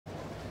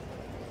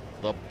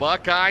The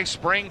Buckeye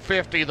Spring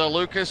 50, the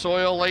Lucas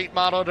Oil Late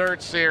Model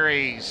Dirt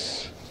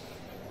Series.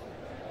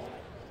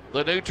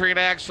 The Nutrient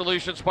Ag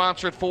Solutions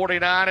sponsored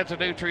 49 at the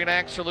Nutrient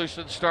Ag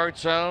Solutions start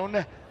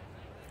zone.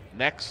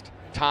 Next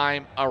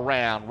time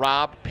around,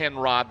 Rob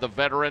Penrod, the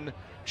veteran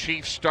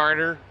chief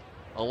starter,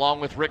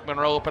 along with Rick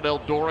Monroe up at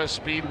Eldora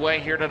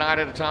Speedway here tonight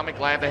at Atomic.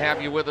 Glad to have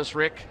you with us,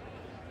 Rick.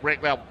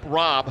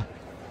 Rob.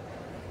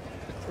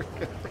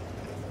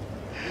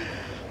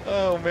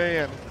 Oh,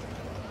 man.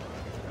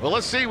 Well,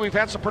 let's see. We've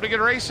had some pretty good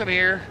racing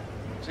here.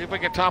 See if we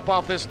can top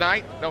off this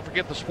night. Don't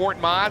forget the Sport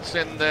Mods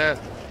and the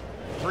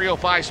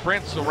 305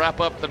 Sprints will wrap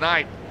up the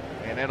night.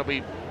 And it'll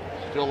be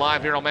still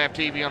live here on MAP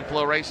TV on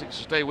Flow Racing,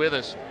 so stay with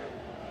us.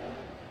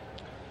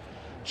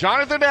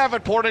 Jonathan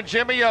Davenport and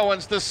Jimmy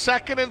Owens, the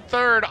second and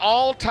third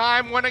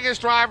all-time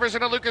winningest drivers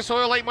in the Lucas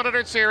Oil Late Model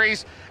Dirt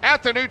Series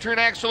at the Nutrient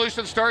Ag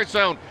Solutions start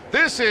zone.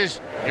 This is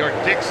your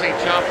Dixie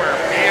Chopper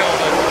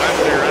Field of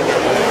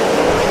underway.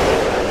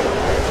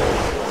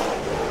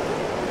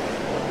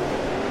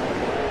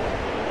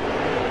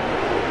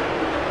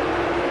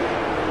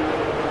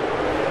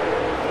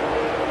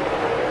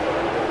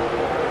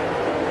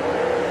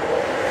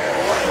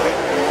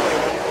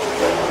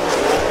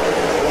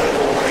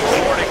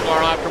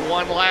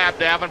 Lap.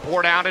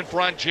 Davenport out in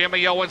front.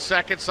 Jimmy Owens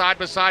second, side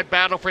by side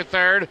battle for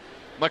third.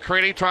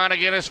 McCready trying to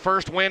get his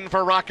first win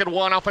for Rocket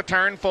 1 off of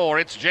turn 4.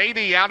 It's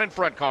JD out in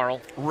front,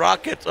 Carl.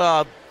 Rocket.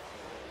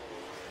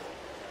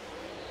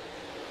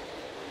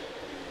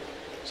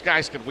 These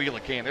guys can wheel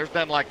a can. There's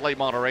nothing like late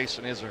model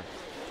racing, is there?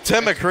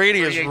 Tim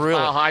McCready is really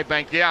high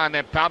bank. Yeah, and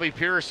then Bobby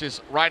Pierce is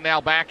right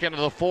now back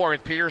into the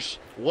fourth. Pierce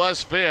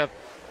was fifth.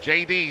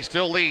 JD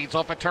still leads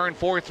off of turn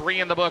 4, 3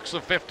 in the books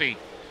of 50.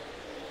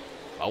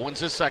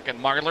 Owens is second.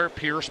 Marler,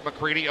 Pierce,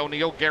 McCready,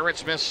 O'Neill, Garrett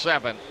Smith,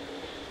 7.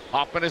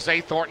 Hoffman is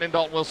 8th. Thornton and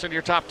Dalton Wilson,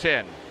 your top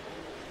 10.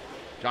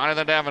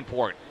 Jonathan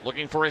Davenport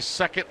looking for his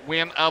second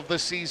win of the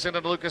season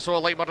in the Lucas Oil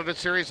Late Model Dirt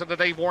Series. And the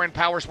Dave Warren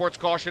Power Sports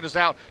caution is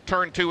out.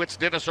 Turn 2, it's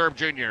Dennis Erb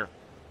Jr.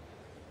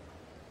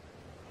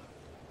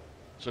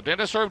 So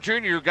Dennis Erb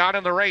Jr. got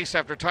in the race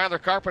after Tyler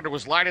Carpenter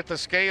was light at the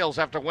scales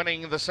after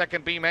winning the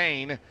second B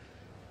main.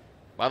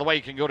 By the way,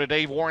 you can go to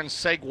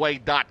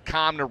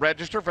DaveWarrenSegway.com to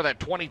register for that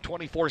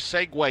 2024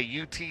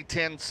 Segway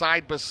UT10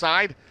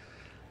 side-by-side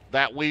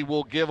that we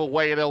will give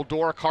away at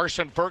Eldora.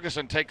 Carson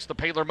Ferguson takes the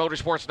Paler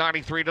Motorsports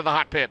 93 to the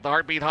hot pit. The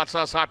Heartbeat Hot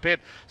Sauce hot pit.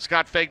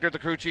 Scott Fagner, the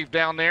crew chief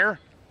down there.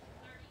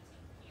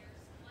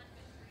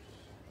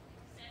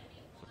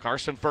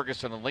 Carson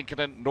Ferguson in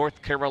Lincoln,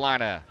 North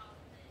Carolina.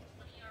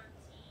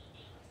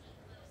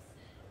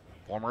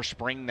 Former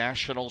Spring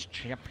Nationals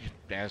champion,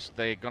 as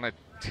they're going to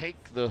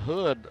take the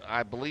hood,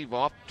 I believe,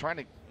 off.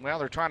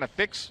 They're trying to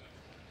fix.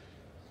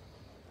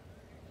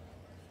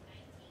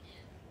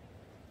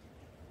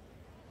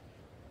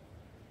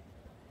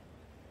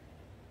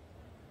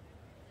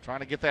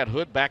 Trying to get that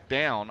hood back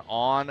down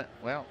on,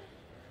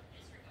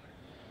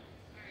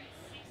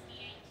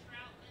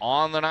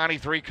 on the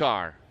 93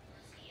 car.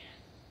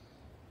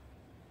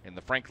 In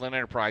the Franklin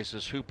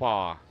Enterprises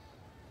Hoopah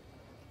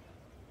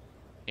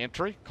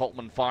entry,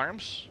 Coltman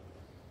Farms.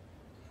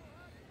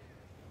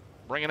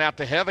 Bringing out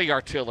the heavy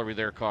artillery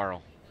there,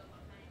 Carl.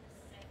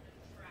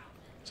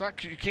 It's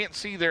not, you can't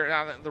see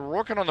there. They're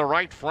working on the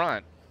right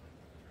front.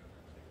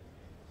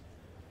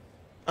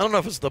 I don't know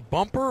if it's the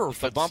bumper or if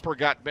the bumper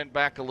got bent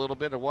back a little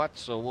bit or what,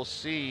 so we'll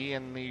see.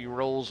 And he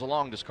rolls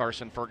along to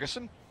Carson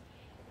Ferguson.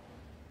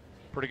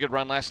 Pretty good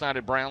run last night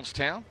at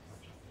Brownstown,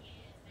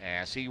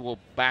 as he will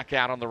back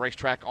out on the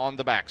racetrack on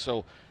the back.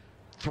 So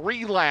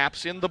 3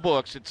 laps in the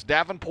books. It's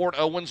Davenport,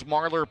 Owens,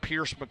 Marler,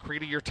 Pierce,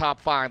 McCready, your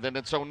top 5. Then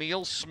it's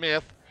O'Neill,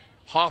 Smith,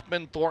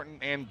 Hoffman, Thornton,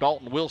 and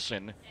Dalton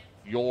Wilson,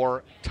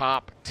 your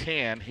top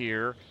 10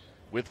 here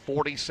with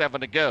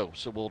 47 to go.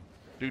 So we'll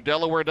do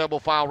Delaware double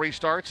file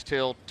restarts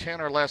till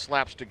 10 or less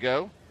laps to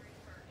go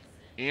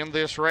in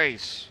this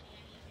race.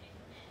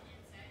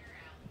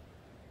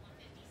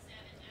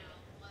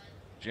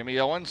 Jimmy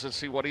Owens, let's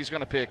see what he's going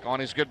to pick on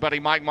his good buddy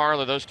Mike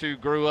Marler. Those two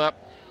grew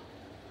up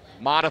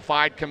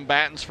modified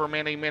combatants for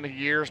many, many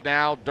years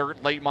now.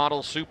 Dirt late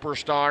model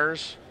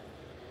superstars.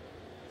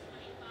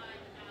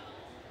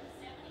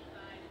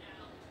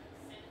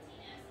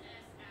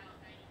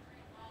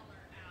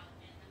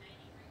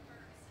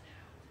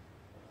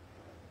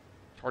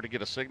 Hard to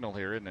get a signal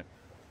here, isn't it?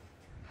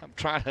 I'm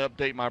trying to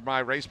update my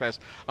race pass.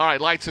 All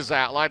right, lights is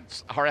out.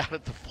 Lights are out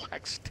at the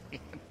flag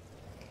stand.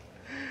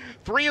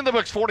 3 in the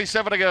books,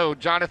 47 to go.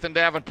 Jonathan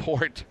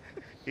Davenport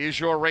is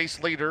your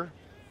race leader.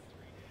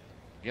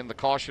 Again, the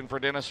caution for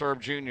Dennis Erb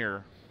Jr.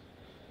 All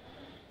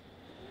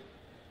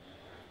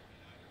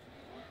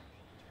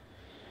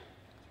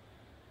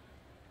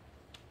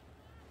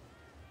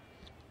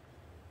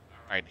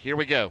right, here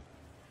we go.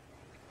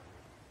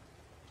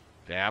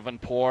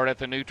 Davenport at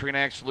the Nutrient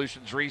Ag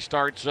Solutions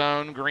restart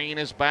zone. Green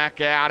is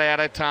back out at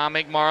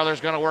Atomic. Marler's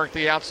going to work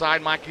the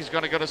outside. Mikey's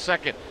going to go to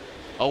second.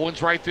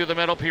 Owens right through the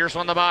middle. Pierce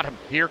on the bottom.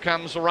 Here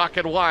comes the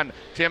Rocket 1.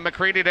 Tim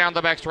McCready down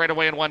the back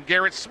straightaway in 1.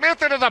 Garrett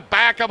Smith into the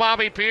back of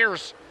Bobby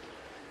Pierce.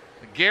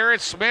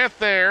 Garrett Smith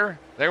there.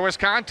 There was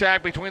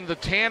contact between the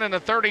 10 and the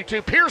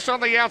 32. Pierce on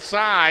the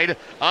outside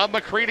of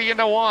McCready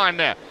into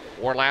one.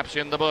 4 laps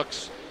in the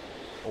books.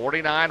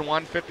 49,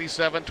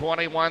 157,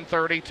 21,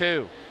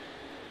 32.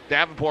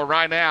 Davenport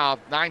right now,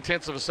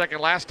 9/10 of a second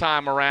last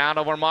time around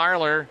over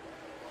Marlar.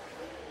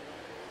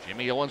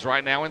 Jimmy Owens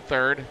right now in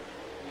third.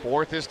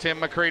 Fourth is Tim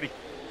McCready.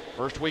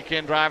 First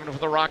weekend driving for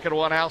the Rocket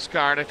One House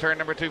car to turn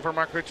number 2 for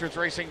Mark Richards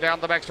Racing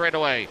down the back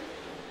straightaway.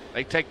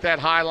 They take that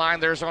high line.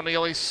 There's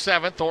O'Neal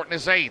seventh. Thornton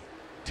is eighth.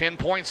 10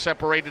 points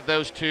separated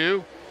those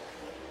two.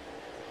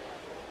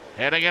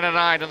 Heading into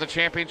 9 in the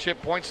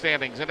championship point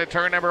standings. Into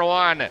turn number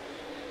 1.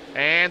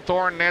 And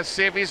Thornton, let's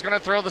see if he's going to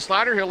throw the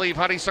slider. He'll leave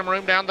Huddy some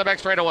room down the back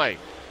straightaway.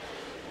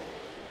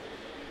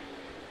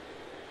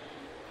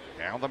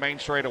 Down the main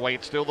straightaway.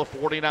 It's still the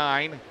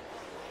 49.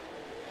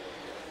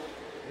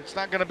 It's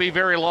not going to be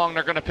very long.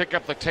 They're going to pick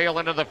up the tail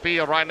end of the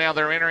field. Right now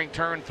they're entering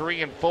turn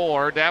 3 and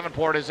 4.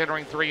 Davenport is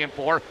entering 3 and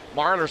 4.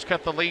 Marlar's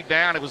cut the lead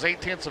down. It was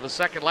 8/10 of a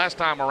second last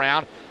time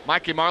around.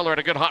 Mikey Marlar had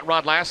a good hot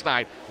rod last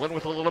night. Went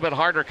with a little bit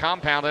harder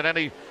compound than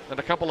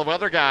a couple of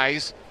other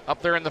guys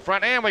up there in the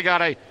front. And we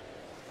got a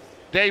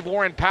Dave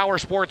Warren Power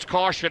Sports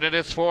caution, and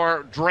it's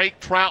for Drake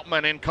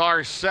Troutman in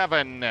car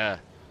 7.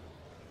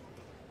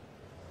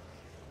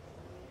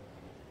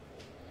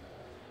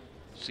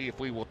 See if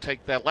we will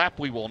take that lap.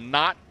 We will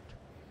not.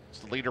 It's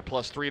the leader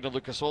 +3 in the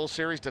Lucas Oil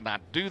Series. Did not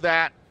do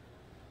that.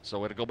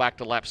 So it'll go back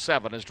to lap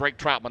 7 as Drake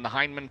Troutman, the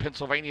Heinemann,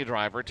 Pennsylvania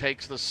driver,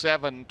 takes the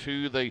 7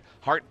 to the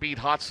Heartbeat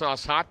Hot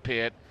Sauce Hot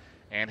Pit,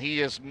 and he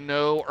has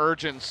no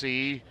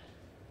urgency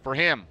for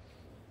him.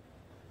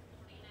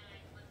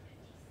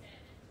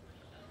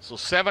 So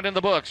 7 in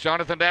the books.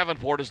 Jonathan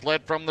Davenport is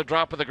led from the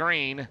drop of the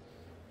green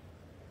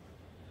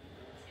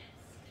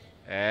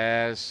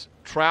as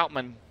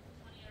Troutman,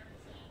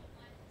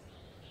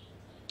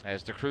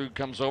 as the crew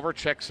comes over,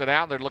 checks it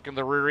out. They're looking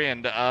the rear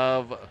end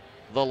of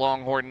the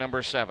Longhorn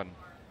number 7.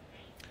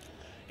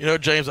 You know,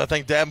 James, I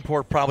think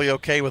Davenport probably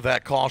okay with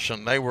that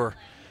caution. They were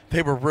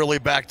really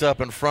backed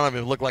up in front of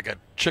him. It looked like a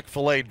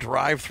Chick-fil-A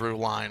drive-through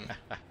line.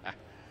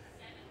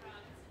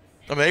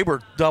 I mean, they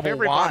were double wide.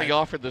 Everybody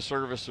offered the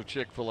service of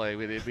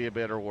Chick-fil-A. It'd be a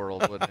better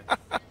world, wouldn't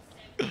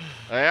it?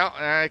 Well,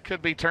 it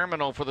could be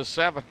terminal for the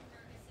 7.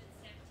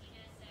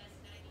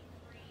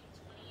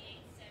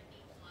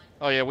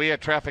 Oh, yeah, we had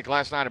traffic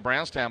last night at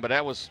Brownstown, but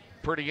that was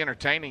pretty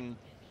entertaining.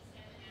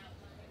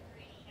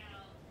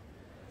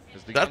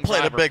 That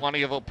played a big,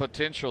 plenty of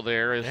potential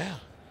there. Yeah.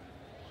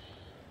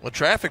 Well,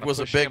 traffic was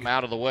him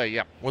out of the way.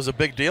 Yeah, was a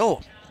big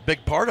deal,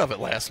 big part of it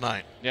last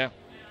night. Yeah.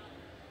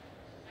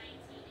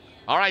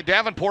 All right,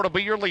 Davenport will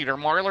be your leader.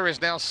 Marlar is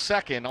now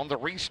second on the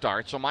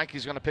restart, so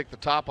Mikey's going to pick the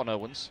top on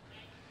Owens.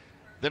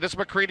 Then it's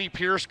McCready,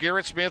 Pierce,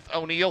 Garrett Smith,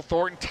 O'Neal,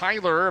 Thornton,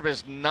 Tyler Erb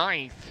is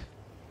 9th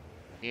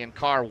in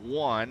car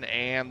 1,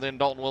 and then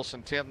Dalton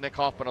Wilson 10th, Nick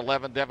Hoffman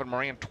 11th, Devin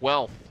Moran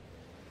 12th.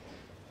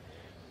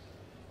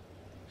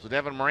 So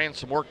Devin Moran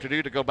some work to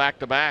do to go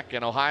back-to-back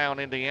in Ohio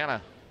and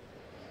Indiana.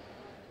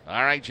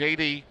 All right,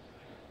 JD,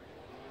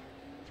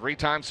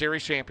 3-time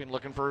series champion,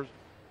 looking for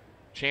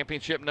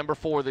championship number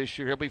 4 this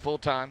year. He'll be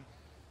full-time.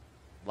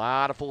 A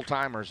lot of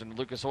full-timers in the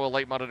Lucas Oil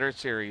Late Model Dirt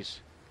Series.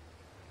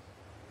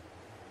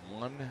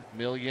 $1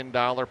 million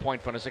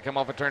point fund as they come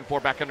off of turn 4,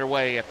 back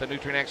underway at the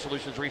Nutrien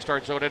Solutions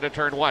restart zone into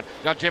turn 1.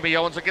 Now Jimmy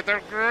Owens will get there,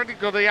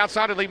 go to the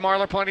outside and leave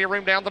Marlar plenty of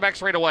room down the back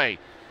straightaway.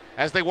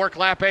 As they work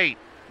lap 8,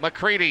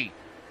 McCready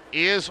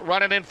is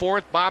running in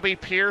 4th. Bobby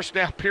Pierce,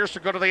 now Pierce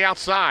will go to the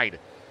outside.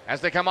 As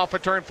they come off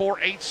of turn 4,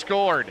 8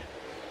 scored.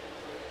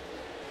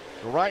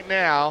 So right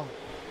now,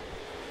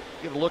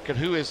 get a look at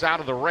who is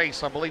out of the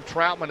race. I believe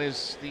Troutman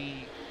is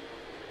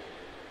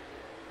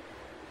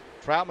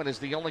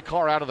the only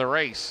car out of the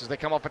race. As they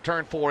come off of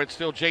turn 4, it's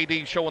still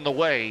JD showing the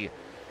way.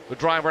 The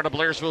driver out of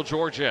Blairsville,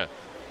 Georgia.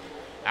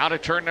 Out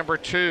of turn number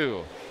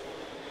 2.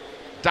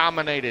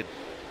 Dominated.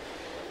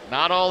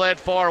 Not all that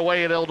far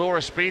away at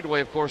Eldora Speedway,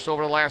 of course,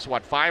 over the last,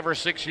 5 or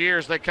 6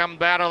 years. They come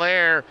battle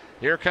there.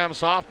 Here comes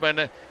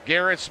Hoffman,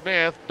 Garrett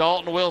Smith,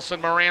 Dalton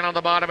Wilson, Moran on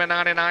the bottom at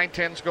 99,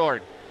 10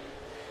 scored.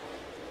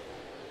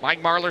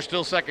 Mike Marlar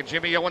still second.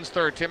 Jimmy Owens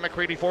third. Tim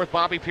McCready fourth.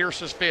 Bobby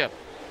Pierce is fifth.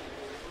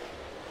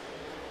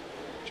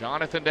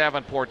 Jonathan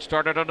Davenport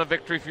started on the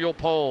Victory Fuel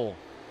pole.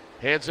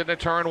 Heads into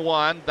turn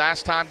 1.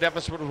 Last time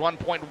deficit was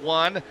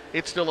 1.1.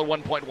 It's still at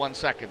 1.1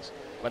 seconds.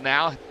 But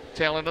now,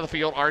 tail end of the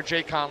field,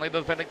 R.J. Conley,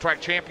 the defending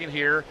track champion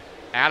here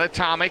at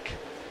Atomic.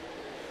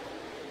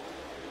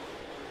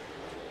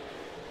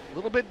 A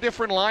little bit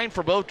different line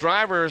for both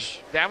drivers.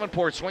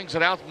 Davenport swings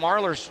it out.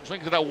 Marlar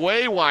swings it out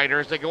way wider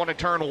as they go into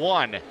turn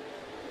 1.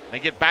 They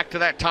get back to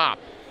that top.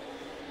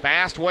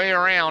 Fast way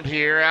around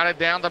here, out of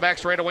down the back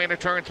straightaway into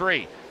turn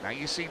 3. Now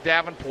you see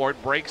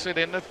Davenport breaks it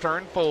into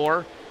turn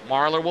 4.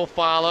 Marlar will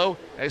follow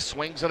as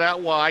swings it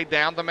out wide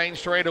down the main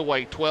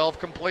straightaway. 12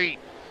 complete.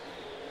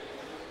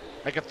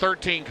 Make it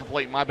 13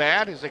 complete, my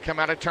bad, as they come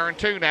out of turn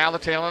 2 now. The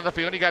tail end of the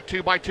field, you got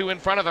 2x2 in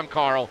front of them,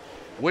 Carl.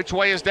 Which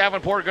way is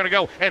Davenport going to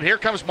go? And here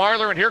comes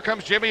Marlar, and here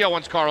comes Jimmy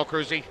Owens, Carl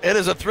Cruzy. It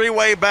is a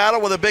three-way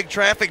battle with a big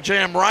traffic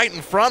jam right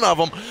in front of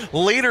them.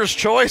 Leader's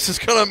choice is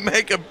going to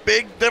make a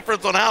big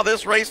difference on how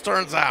this race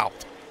turns out.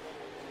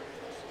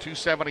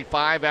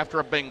 275 after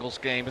a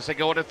Bengals game as they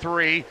go into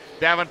 3.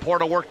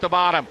 Davenport will work the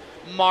bottom.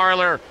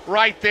 Marlar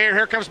right there.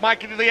 Here comes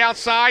Mikey to the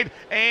outside.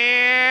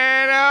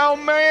 And, oh,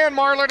 man,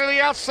 Marlar to the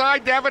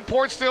outside.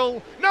 Davenport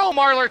still. No,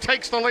 Marlar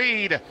takes the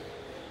lead.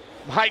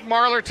 Mike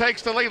Marlar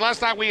takes the lead.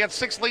 Last night we had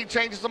 6 lead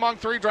changes among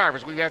 3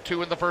 drivers. We have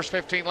 2 in the first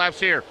 15 laps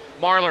here.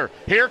 Marlar.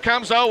 Here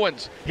comes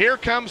Owens. Here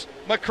comes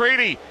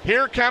McCready.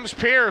 Here comes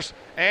Pierce.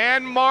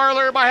 And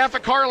Marlar by half a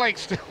car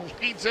length still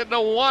leads into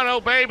 1. Oh,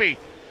 baby.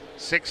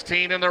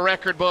 16 in the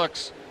record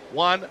books.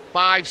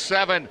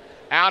 1-5-7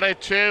 out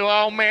at 2.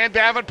 Oh, man,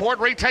 Davenport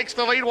retakes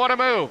the lead. What a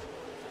move.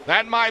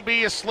 That might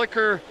be a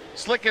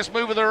slickest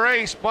move of the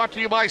race. Brought to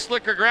you by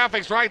Slicker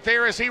Graphics right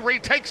there as he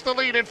retakes the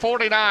lead in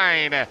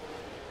 49.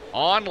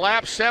 On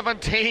lap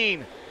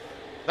 17.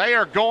 They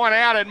are going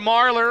out at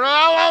Marlar.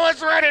 Oh,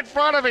 it's right in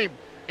front of him.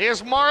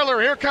 Is Marlar.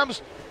 Here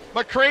comes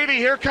McCready.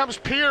 Here comes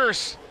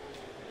Pierce.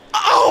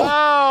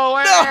 Oh,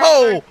 and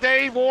no.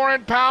 Dave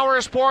Warren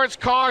Power Sports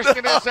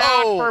caution is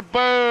out for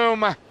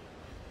Boom.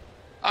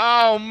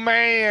 Oh,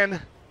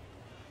 man.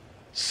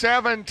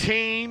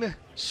 17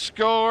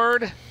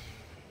 scored.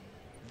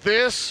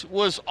 This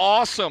was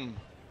awesome.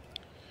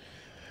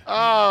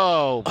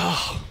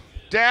 Oh.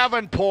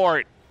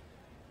 Davenport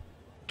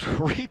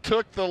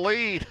retook the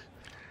lead.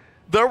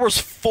 There was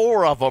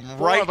 4 of them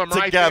right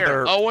together.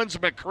 There.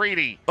 Owens,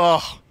 McCready.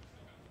 Oh.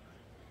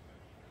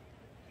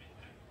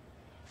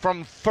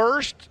 From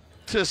 1st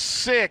to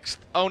 6th,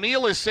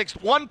 O'Neill is 6th,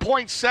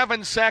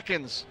 1.7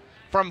 seconds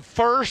from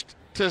 1st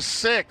to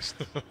 6th.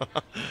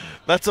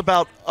 That's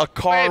about a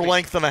car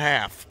length and a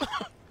half.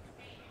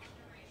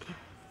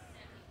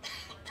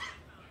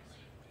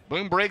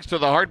 Boom Briggs to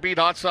the Heartbeat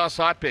Hot Sauce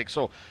Hot Pick.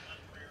 So,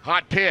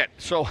 Hot Pit.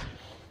 So,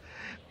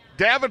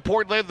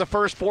 Davenport led the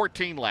first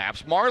 14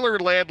 laps. Marlar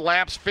led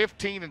laps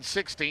 15 and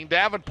 16.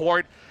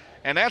 Davenport,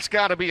 and that's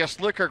got to be a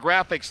Slicker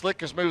Graphics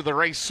slickest move of the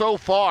race so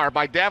far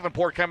by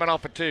Davenport coming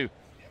off at 2.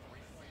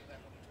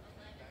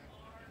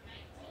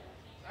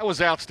 That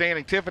was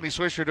outstanding. Tiffany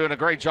Swisher doing a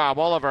great job.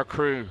 All of our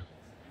crew.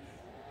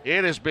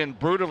 It has been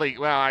brutally,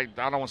 well, I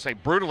don't want to say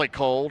brutally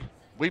cold.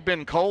 We've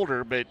been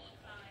colder, but,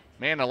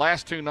 man, the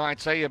last 2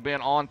 nights they have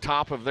been on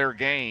top of their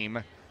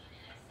game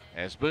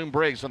as Boom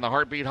Briggs on the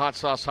Heartbeat Hot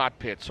Sauce Hot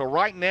Pit. So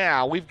right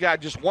now we've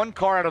got just 1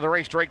 car out of the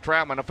race, Drake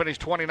Troutman, to finish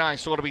 29.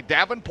 So it'll be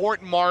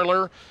Davenport and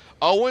Marlar,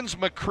 Owens,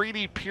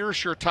 McCready,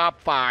 Pierce, your top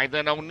 5.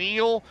 Then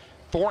O'Neill,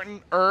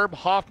 Thornton, Erb,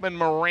 Hoffman,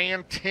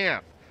 Moran,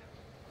 10th.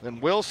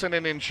 Then Wilson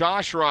and then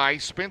Josh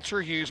Rice,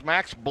 Spencer Hughes,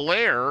 Max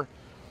Blair,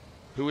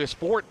 who is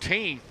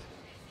 14th.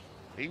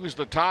 He was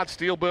the Todd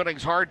Steel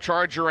Building's hard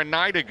charger a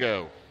night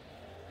ago.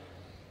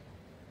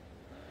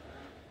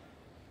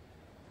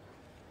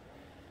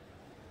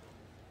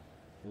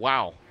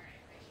 Wow.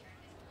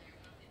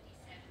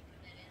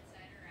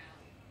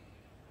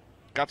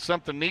 Got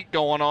something neat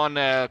going on.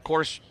 Of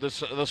course, the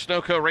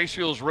Snowco Race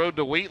Fuels Road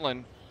to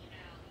Wheatland.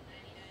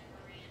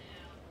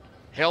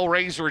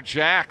 Hellraiser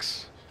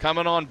Jacks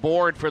coming on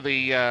board for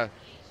the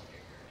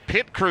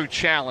Pit Crew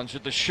Challenge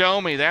at the Show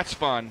Me. That's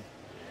fun.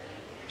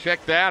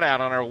 Check that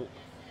out on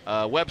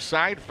our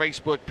website,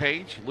 Facebook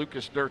page,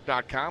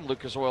 lucasdirt.com.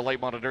 Lucas Oil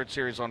Late Model Dirt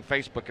Series on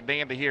Facebook. And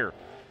Dan to here.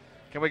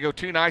 Can we go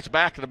 2 nights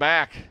back to the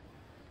back?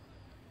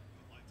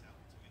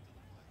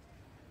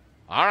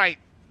 All right,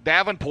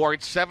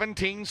 Davenport,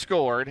 17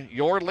 scored.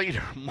 Your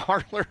leader,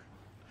 Marlar,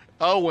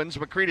 Owens,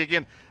 McCready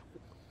again.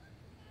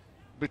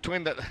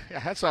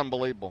 That's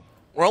unbelievable.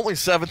 We're only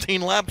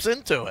 17 laps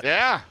into it.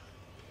 Yeah.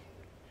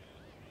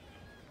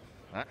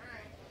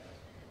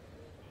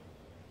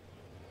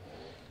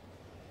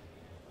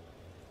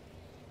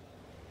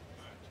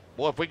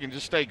 Boy, if we can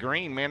just stay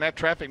green, man, that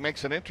traffic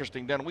makes it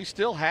interesting. Then we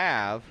still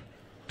have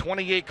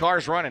 28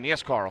 cars running.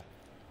 Yes, Carl.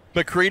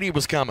 McCready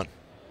was coming.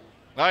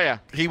 Oh, yeah.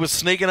 He was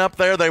sneaking up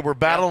there. They were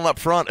battling up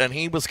front, and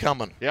he was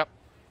coming. Yep.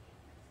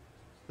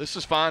 This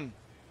is fun.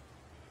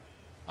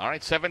 All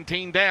right,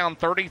 17 down,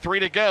 33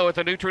 to go at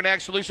the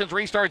Nutrien Solutions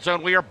restart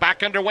zone. We are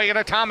back underway at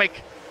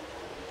Atomic.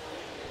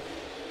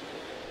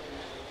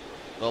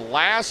 The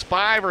last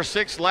 5 or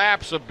 6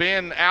 laps have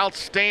been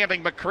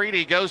outstanding.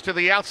 McCready goes to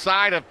the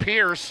outside of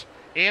Pierce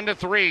into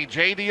 3.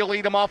 JD will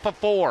lead him off of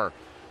 4.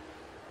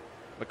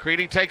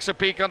 McCready takes a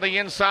peek on the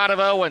inside of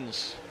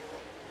Owens.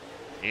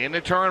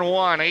 Into turn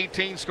 1,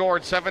 18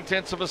 scored,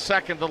 7/10 of a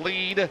second. The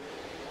lead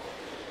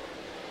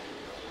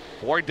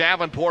for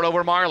Davenport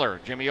over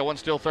Marlar. Jimmy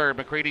Owens still 3rd,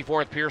 McCready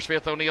 4th, Pierce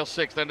 5th, O'Neill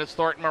 6th. Then it's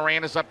Thornton.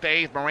 Moran is up to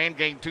 8th. Moran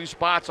gained 2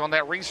 spots on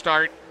that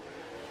restart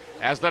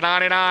as the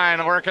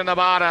 99 working the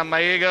bottom.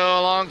 There you go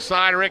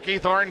alongside Ricky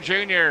Thornton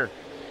Jr.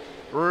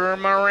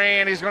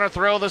 Moran, he's going to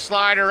throw the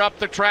slider up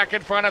the track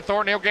in front of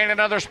Thornton. He'll gain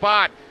another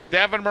spot.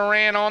 Devin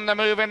Moran on the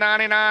move in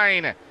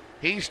 99.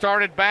 He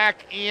started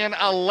back in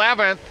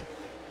 11th.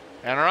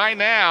 And right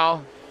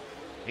now,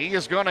 he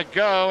is going to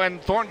go, and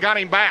Thornton got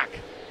him back.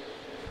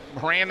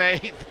 Moran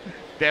 8th.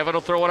 Devin will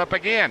throw it up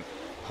again.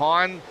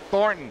 on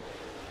Thornton.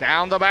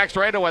 Down the back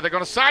straightaway. They're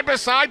going to side by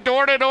side,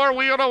 door to door,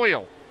 wheel to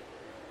wheel.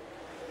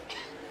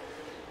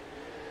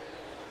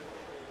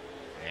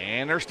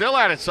 And they're still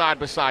at it side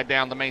by side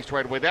down the main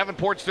straightaway.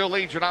 Davenport still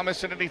leads. You're not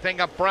missing anything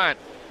up front.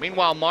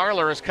 Meanwhile,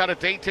 Marlar has cut it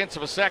to 0.8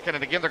 of a second,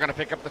 and again, they're going to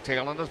pick up the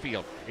tail in the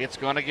field. It's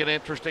going to get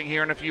interesting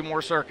here in a few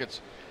more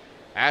circuits.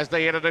 As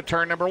they head into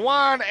turn number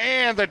 1,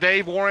 and the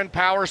Dave Warren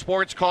Power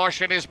Sports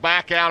caution is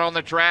back out on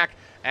the track,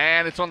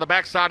 and it's on the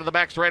backside of the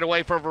back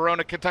straightaway for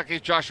Verona,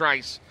 Kentucky's Josh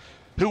Rice,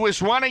 who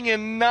was running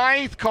in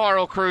 9th,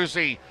 Carl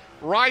Cruzy.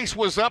 Rice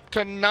was up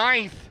to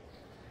 9th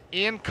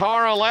in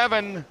car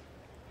 11,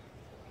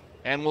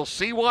 and we'll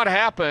see what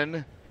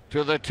happened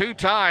to the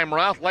 2-time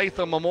Ralph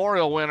Latham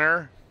Memorial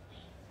winner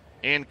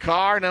in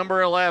car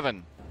number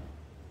 11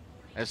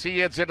 as he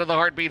heads into the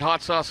Heartbeat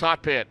Hot Sauce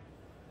Hot Pit.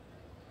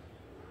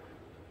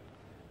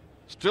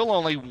 Still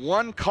only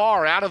one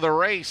car out of the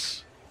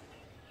race.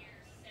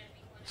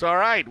 It's all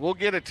right. We'll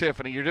get it,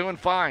 Tiffany. You're doing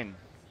fine.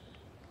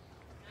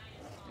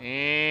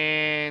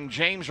 And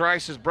James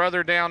Rice's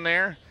brother down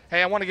there.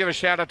 Hey, I want to give a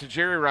shout out to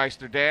Jerry Rice,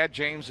 their dad,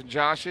 James and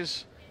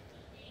Josh's.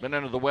 Been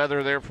under the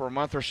weather there for a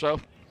month or so.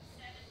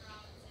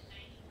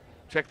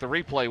 Check the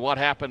replay. What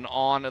happened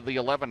on the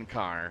 11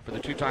 car for the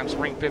 2-time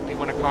Spring 50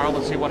 winner car?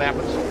 Let's see what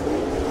happens.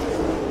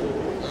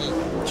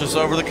 Just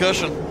over the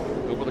cushion.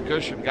 Over the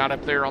cushion. Got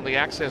up there on the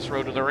access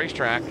road to the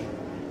racetrack.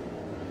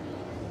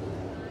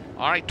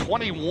 All right,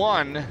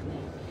 21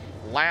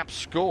 laps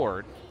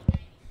scored.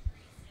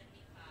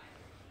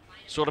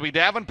 So it'll be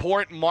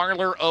Davenport,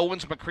 Marlar,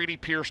 Owens, McCready,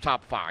 Pierce,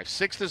 top 5.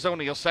 6th is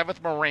O'Neill,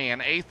 7th Moran,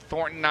 8th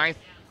Thornton, 9th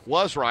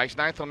was Rice,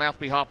 9th will now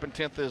be Hoppin,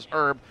 10th is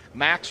Erb,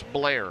 Max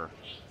Blair.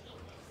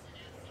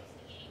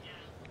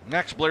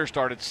 Max Blair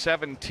started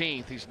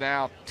 17th. He's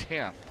now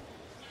 10th.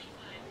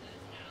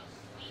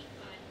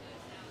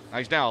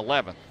 He's now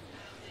 11th.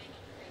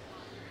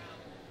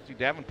 See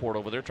Davenport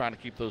over there trying to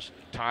keep those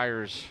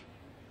tires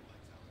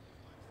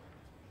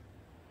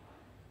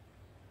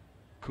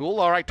cool.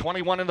 All right,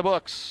 21 in the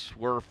books.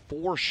 We're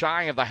 4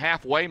 shy of the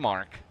halfway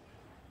mark.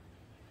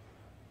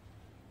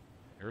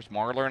 There's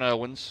Marlar and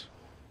Owens,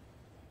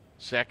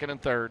 2nd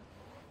and 3rd.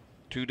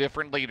 2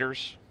 different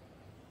leaders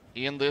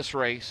in this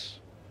race.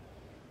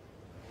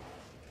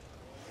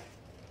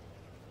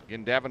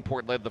 Again,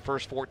 Davenport led the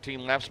first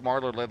 14 laps.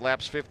 Marlar led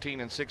laps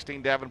 15 and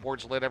 16.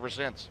 Davenport's led ever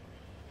since.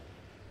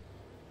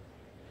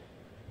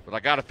 But I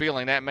got a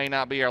feeling that may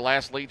not be our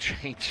last lead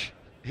change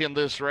in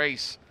this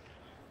race.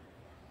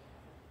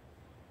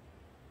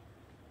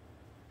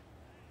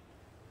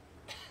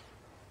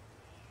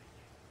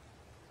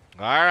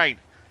 All right.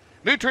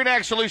 Nutrient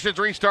Ag Solutions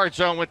restart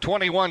zone with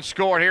 21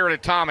 scored here at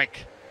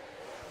Atomic.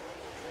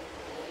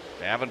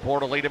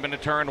 Davenport will lead him into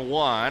turn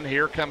 1.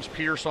 Here comes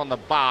Pierce on the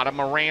bottom.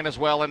 Moran as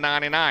well in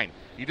 99.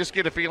 You just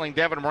get a feeling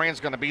Devin Moran's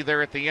going to be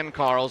there at the end,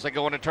 Carl, as they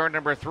go into turn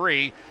number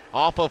 3.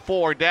 Off of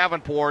 4,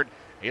 Davenport.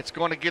 It's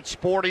going to get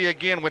sporty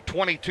again with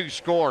 22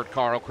 scored,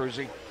 Carl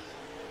Cruzy.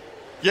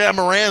 Yeah,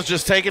 Moran's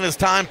just taking his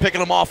time,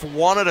 picking them off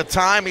one at a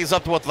time. He's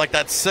up to like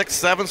that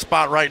 6-7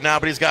 spot right now,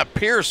 but he's got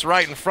Pierce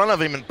right in front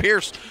of him, and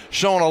Pierce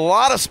showing a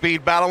lot of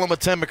speed, battling with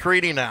Tim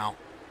McCready now.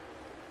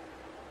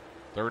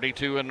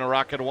 32 in the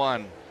Rocket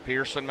 1.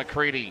 Pierce and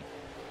McCready.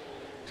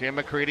 Tim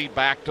McCready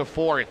back to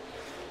 4th.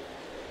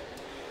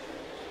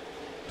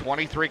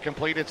 23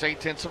 complete. It's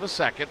 0.8 of a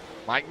second.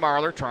 Mike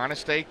Marlar trying to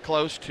stay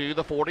close to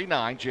the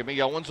 49.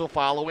 Jimmy Owens will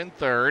follow in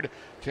 3rd.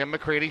 Tim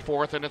McCready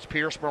 4th, and it's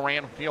Pierce,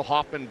 Moran, Neil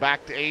Hoffman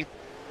back to 8th.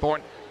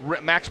 Thornton,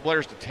 Max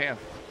Blair's to 10th.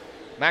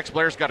 Max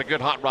Blair's got a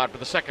good hot rod for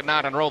the second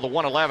night in a row, the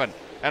 111.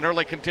 An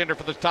early contender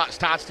for the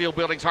Todd Steel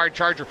Building's hard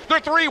charger.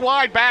 They're 3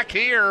 wide back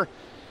here.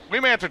 We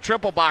may have to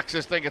triple box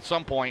this thing at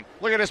some point.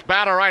 Look at this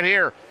battle right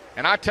here.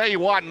 And I tell you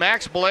what,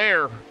 Max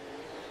Blair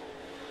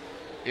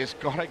is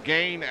going to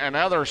gain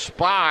another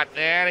spot,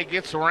 and he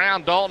gets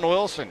around Dalton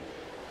Wilson.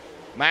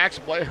 Max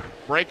Blair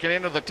breaking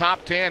into the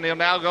top 10. He'll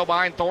now go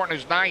behind Thornton,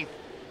 who's 9th.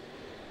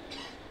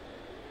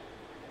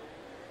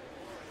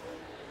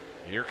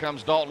 Here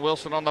comes Dalton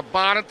Wilson on the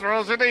bottom,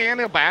 throws it in.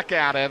 He'll back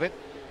out of it.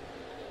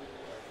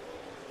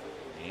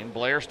 And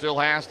Blair still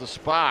has the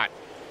spot.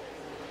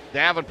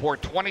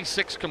 Davenport,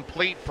 26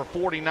 complete for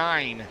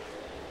 49.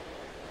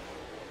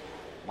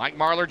 Mike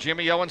Marlar,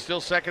 Jimmy Owens still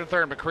 2nd and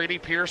 3rd. McCready,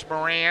 Pierce,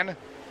 Moran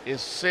is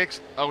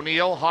 6th.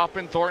 O'Neill,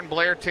 Hoffman, Thornton,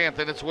 Blair 10th.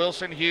 And it's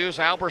Wilson, Hughes,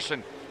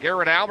 Alberson.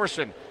 Garrett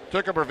Alberson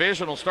took a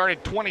provisional,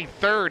 started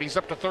 23rd. He's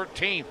up to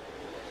 13th.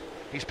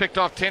 He's picked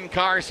off 10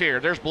 cars here.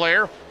 There's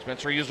Blair.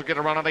 Spencer Hughes will get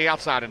a run on the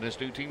outside in his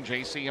new team,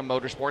 JCM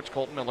Motorsports.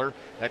 Colton Miller,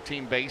 that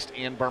team based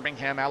in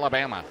Birmingham,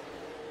 Alabama.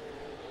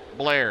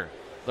 Blair,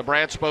 the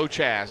Brad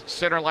Spochaz,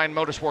 Centerline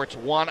Motorsports,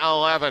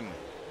 111.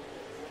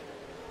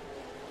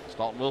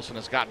 Dalton Wilson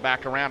has got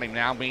back around him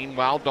now.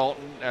 Meanwhile,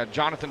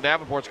 Jonathan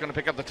Davenport's going to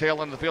pick up the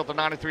tail end of the field, the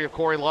 93 of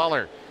Corey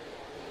Lawler.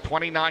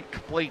 29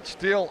 complete.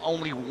 Still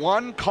only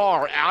one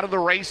car out of the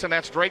race, and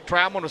that's Drake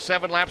Troutman with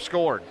 7 laps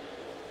scored.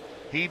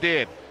 He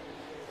did.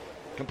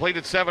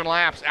 Completed 7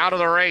 laps out of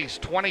the race.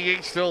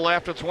 28 still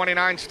left with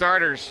 29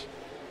 starters.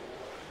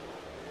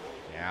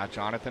 Now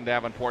Jonathan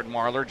Davenport and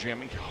Marlar,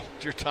 Jimmy,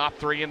 your top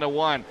three into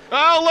one.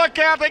 Oh, look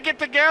out, they get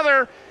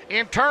together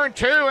in turn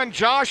two, and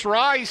Josh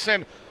Rice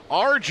and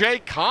R.J.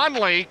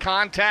 Conley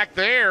contact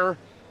there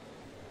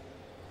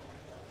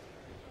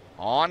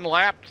on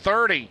lap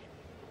 30.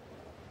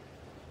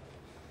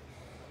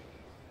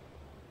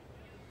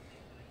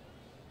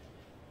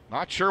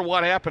 Not sure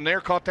what happened there.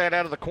 Caught that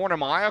out of the corner.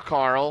 Maya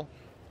Carl.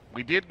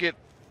 We did get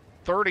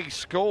 30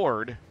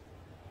 scored.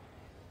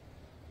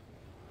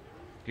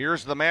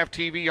 Here's the MAV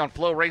TV on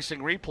Flow Racing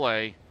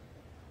replay.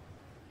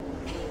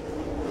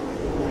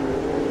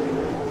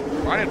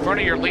 Right in front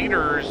of your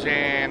leaders,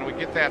 and we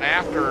get that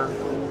after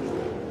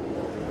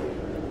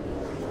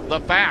the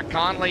fact.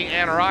 Conley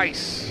and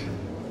Rice.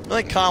 I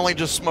think Conley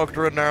just smoked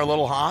her in there a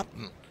little hot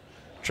and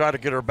tried to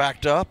get her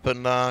backed up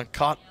and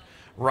caught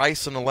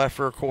Rice in the left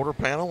rear quarter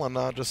panel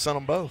and just sent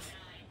them both.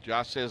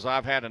 Josh says,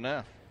 I've had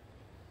enough.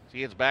 As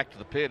he heads back to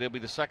the pit. He'll be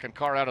the second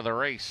car out of the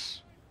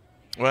race.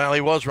 Well,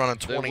 he was running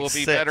 26. There will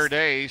be better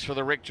days for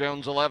the Rick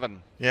Jones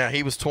 11. Yeah,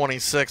 he was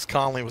 26.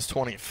 Conley was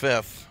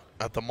 25th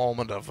at the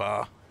moment of.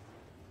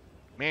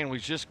 Man, we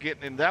was just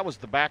getting, and that was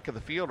the back of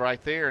the field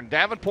right there. And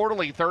Davenport will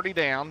lead 30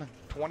 down,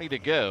 20 to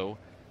go.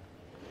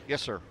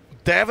 Yes, sir.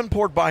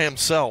 Davenport by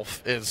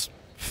himself is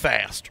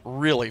fast,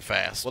 really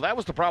fast. Well, that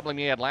was the problem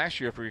he had last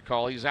year, if you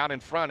recall. He's out in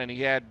front, and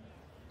he had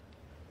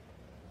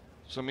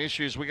some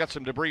issues. We got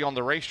some debris on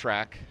the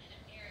racetrack.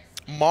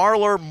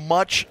 Marlar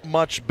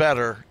much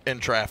better in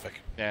traffic.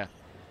 Yeah.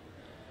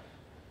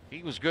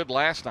 He was good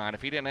last night.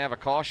 If he didn't have a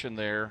caution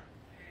there,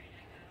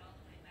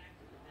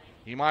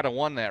 he might have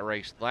won that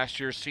race. Last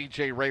year's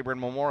C.J. Rayburn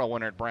Memorial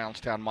winner at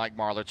Brownstown, Mike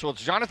Marlar. So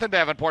it's Jonathan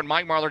Davenport,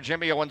 Mike Marlar,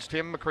 Jimmy Owens,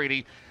 Tim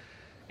McCready.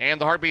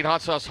 And the Heartbeat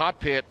Hot Sauce Hot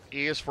Pit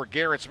is for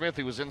Garrett Smith,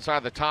 who was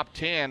inside the top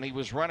 10. He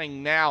was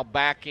running now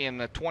back in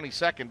the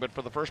 22nd, but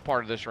for the first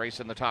part of this race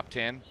in the top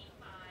 10.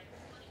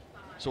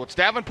 So it's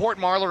Davenport,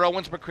 Marlar,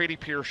 Owens, McCready,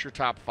 Pierce, your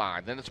top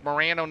 5. Then it's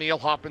Moran, O'Neill,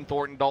 Hoppin,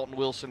 Thornton, Dalton,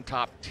 Wilson,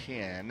 top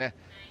 10.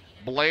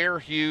 Blair,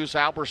 Hughes,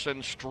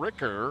 Alberson,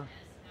 Stricker,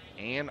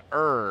 and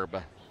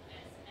Erb.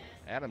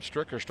 Adam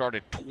Stricker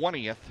started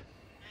 20th,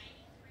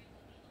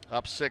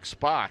 up 6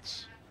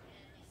 spots.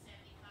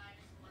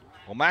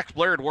 Well, Max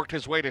Blair had worked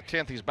his way to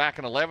 10th. He's back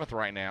in 11th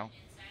right now.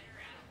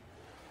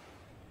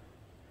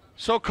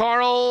 So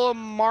Carl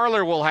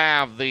Marlar will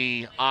have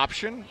the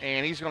option,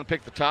 and he's going to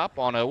pick the top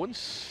on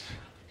Owens.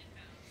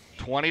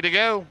 20 to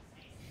go.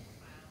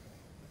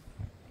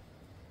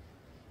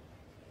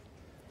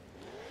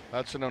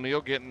 Hudson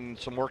O'Neill getting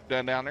some work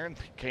done down there in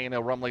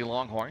K&L Rumley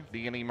Longhorn,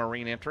 D&E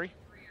Marine entry.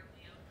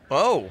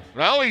 Oh.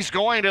 No, he's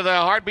going to the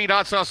Heartbeat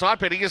Hot Sauce Hot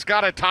Pit. He just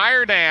got a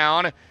tire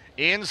down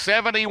in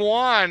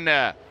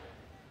 71.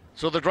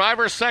 So the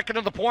driver's second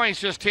in the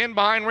points, just 10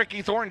 behind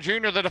Ricky Thornton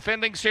Jr., the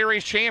defending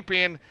series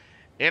champion,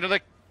 into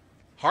the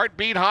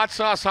Heartbeat Hot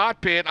Sauce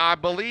Hot Pit. I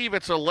believe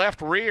it's a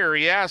left rear,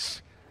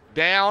 yes,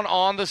 down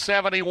on the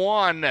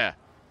 71.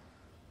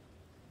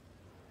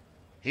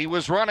 He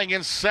was running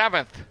in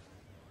 7th.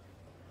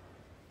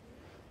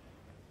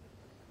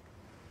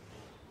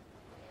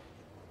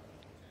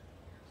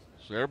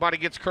 So everybody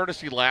gets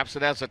courtesy laps.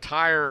 It has a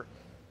tire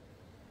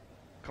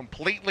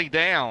completely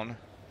down,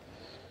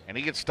 and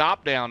he gets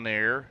stopped down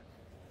there.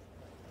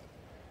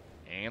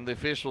 And the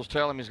officials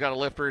tell him he's got a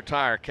left rear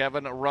tire.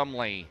 Kevin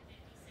Rumley.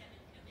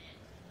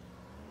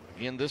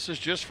 Again, this is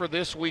just for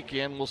this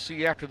weekend. We'll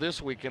see after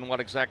this weekend what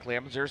exactly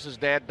happens. There's his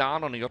dad,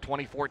 Don O'Neill,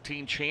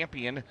 2014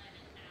 champion.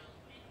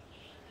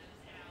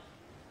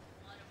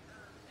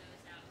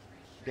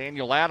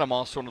 Daniel Adam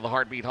also into the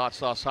Heartbeat Hot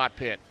Sauce Hot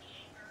Pit.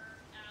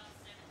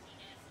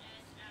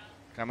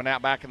 Coming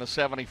out back in the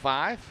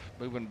 75,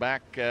 moving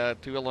back to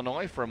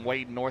Illinois from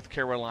Wade, North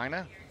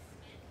Carolina.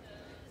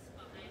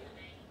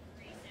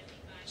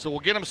 So we'll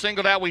get them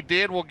singled out. We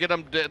did. We'll get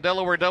them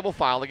Delaware double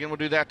file. Again, we'll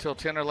do that till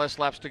 10 or less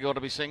laps to go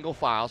to be single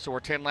file. So we're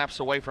 10 laps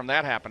away from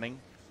that happening.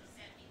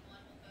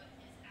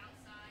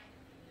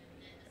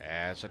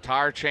 As a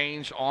tire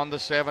change on the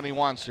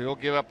 71. So he'll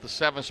give up the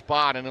 7th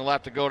spot, and he'll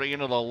have to go to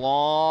into the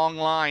long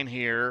line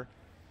here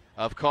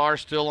of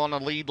cars still on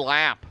the lead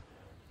lap.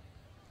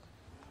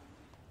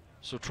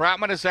 So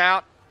Troutman is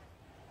out.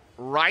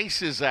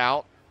 Rice is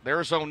out.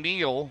 There's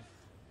O'Neill.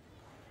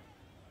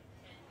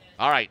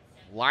 All right.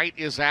 Light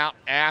is out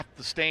at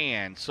the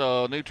stand.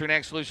 So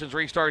Nutrien Solutions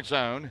restart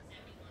zone.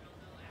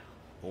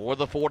 For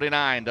the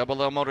 49,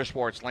 Double L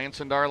Motorsports,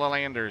 Lance and Darla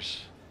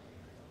Landers.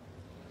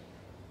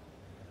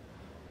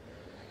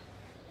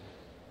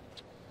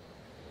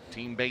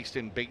 Team based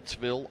in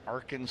Batesville,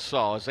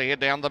 Arkansas, as they head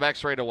down the back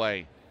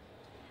straightaway.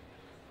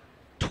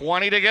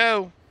 20 to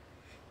go.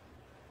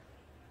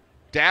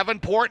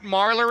 Davenport,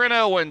 Marlar, and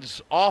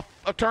Owens off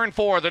of turn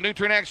 4. The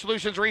Nutrien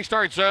Solutions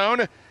restart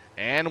zone.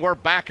 And we're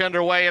back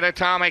underway at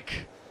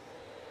Atomic.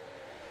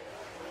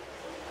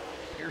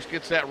 Pierce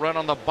gets that run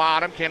on the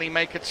bottom. Can he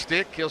make it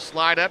stick? He'll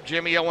slide up.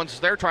 Jimmy Owens is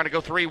there trying to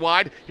go 3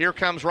 wide. Here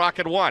comes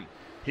Rocket 1.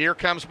 Here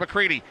comes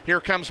McCready. Here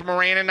comes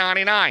Moran in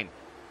 99.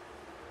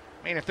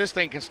 Man, if this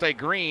thing can stay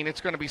green,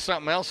 it's going to be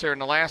something else here in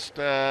the last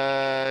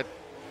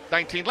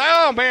 19.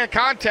 Oh, man,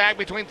 contact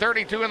between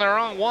 32 and the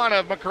wrong one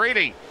of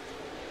McCready.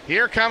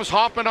 Here comes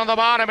Hoffman on the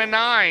bottom in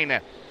 9.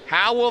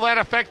 How will that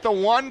affect the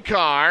 1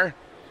 car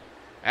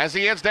as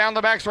he heads down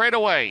the back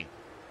straightaway?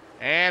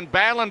 And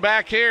battling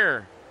back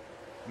here.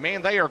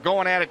 Man, they are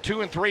going at it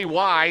 2 and 3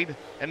 wide.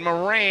 And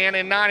Moran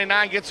in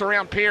 99 gets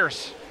around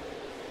Pierce.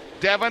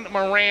 Devin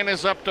Moran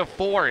is up to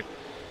 4th.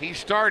 He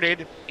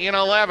started in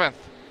 11th.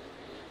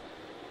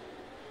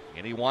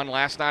 And he won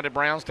last night at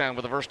Brownstown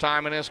for the first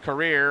time in his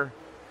career.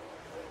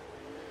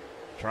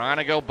 Trying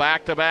to go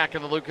back-to-back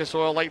in the Lucas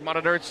Oil Late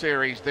Model Dirt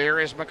Series. There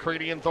is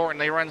McCready and Thornton.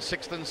 They run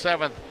 6th and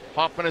 7th.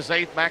 Hoffman is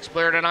 8th. Max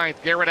Blair to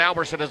 9th. Garrett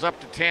Alberson is up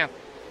to 10th.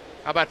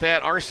 How about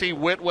that? R.C.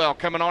 Whitwell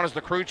coming on as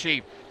the crew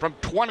chief from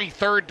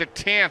 23rd to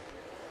 10th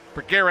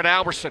for Garrett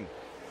Alberson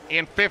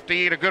in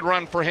 58. A good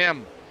run for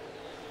him.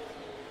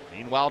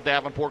 Meanwhile,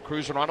 Davenport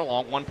cruising on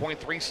along,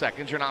 1.3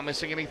 seconds. You're not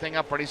missing anything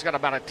up, but he's got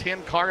about a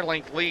 10-car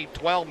length lead.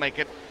 12 make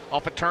it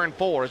off of turn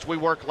 4 as we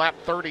work lap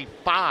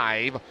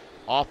 35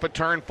 off of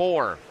turn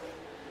 4.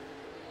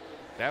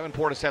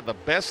 Davenport has had the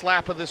best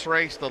lap of this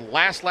race. The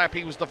last lap,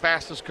 he was the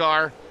fastest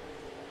car.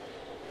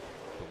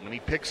 But when he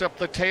picks up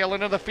the tail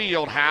end of the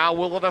field, how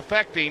will it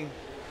affect him?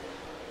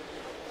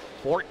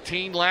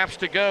 14 laps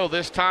to go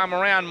this time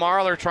around.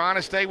 Marlar trying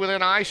to stay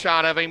within eye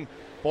shot of him.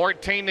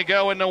 14 to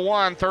go into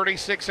 1,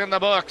 36 in the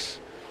books.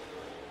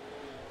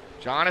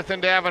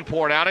 Jonathan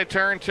Davenport out of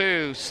turn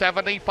 2,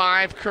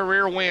 75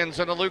 career wins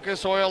in the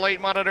Lucas Oil Late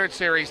Model Dirt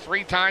Series,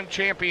 3-time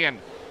champion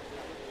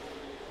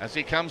as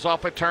he comes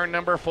off of turn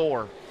number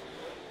 4.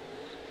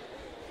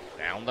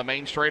 Down the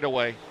main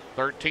straightaway,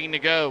 13 to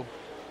go.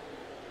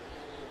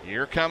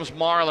 Here comes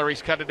Marlar.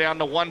 He's cut it down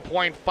to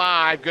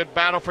 1.5. Good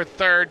battle for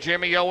 3rd.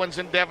 Jimmy Owens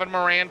and Devin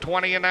Moran,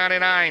 20 and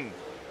 99.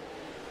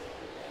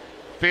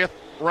 5th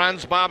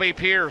runs Bobby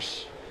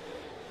Pierce.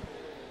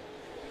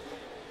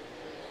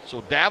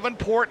 So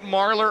Davenport,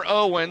 Marlar,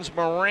 Owens,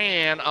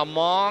 Moran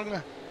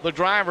among the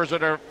drivers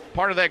that are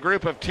part of that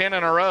group of 10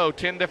 in a row,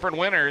 10 different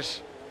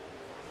winners.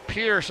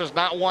 Pierce has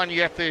not won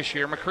yet this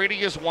year. McCready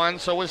has won,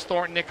 so is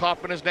Thornton. Nick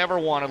Hoffman has never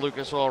won a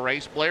Lucas Oil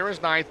race. Blair is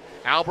 9th.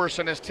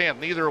 Alberson is 10th.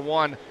 Neither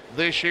won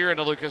this year in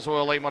the Lucas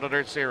Oil Late Model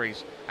Dirt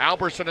Series.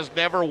 Alberson has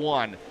never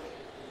won.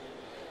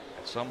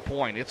 At some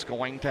point, it's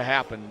going to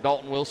happen.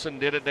 Dalton Wilson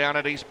did it down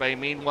at East Bay.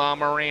 Meanwhile,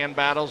 Moran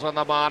battles on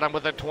the bottom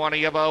with the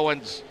 20 of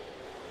Owens.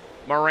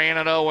 Moran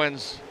and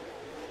Owens.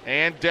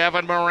 And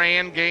Devin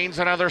Moran gains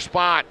another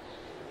spot.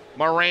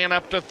 Moran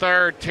up to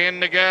 3rd,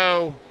 10 to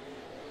go.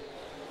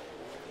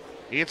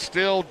 It's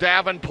still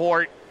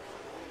Davenport.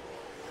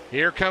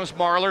 Here comes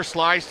Marlar,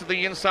 slides to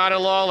the inside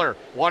of Lawler.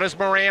 What does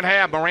Moran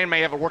have? Moran may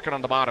have it working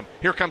on the bottom.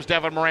 Here comes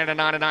Devin Moran at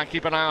 99.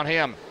 Keep an eye on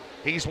him.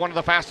 He's one of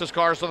the fastest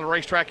cars on the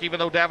racetrack, even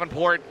though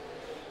Davenport,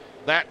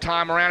 that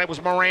time around, it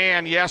was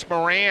Moran. Yes,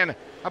 Moran. How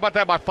about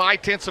that by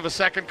 0.5 of a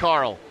second,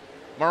 Carl?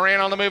 Moran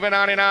on the move at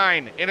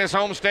 99 in his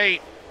home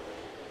state.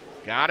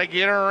 Got to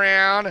get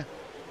around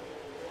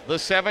the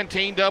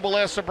 17 double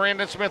S of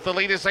Brandon Smith. The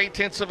lead is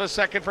 0.8 of a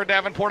second for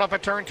Davenport off a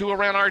turn 2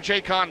 around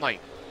R.J. Conley.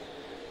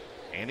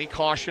 Any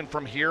caution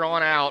from here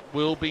on out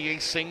will be a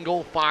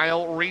single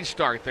file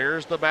restart.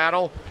 There's the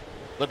battle.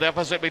 The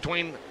deficit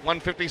between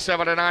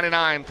 157 and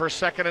 99 for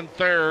 2nd and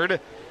 3rd.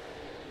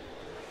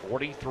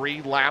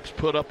 43 laps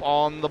put up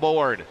on the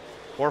board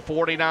for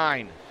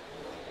 49.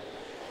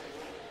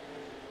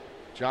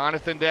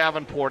 Jonathan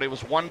Davenport, it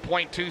was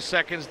 1.2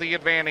 seconds the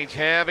advantage.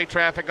 Heavy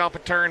traffic off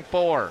of turn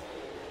 4.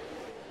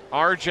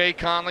 R.J.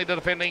 Conley, the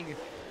defending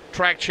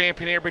track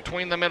champion here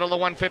between the middle of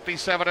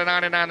 157 and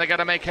 99. They got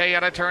to make hay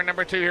out of turn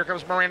number 2. Here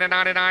comes Moran at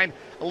 99.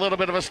 A little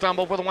bit of a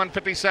stumble for the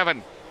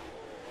 157.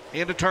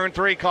 Into turn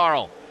 3,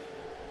 Carl.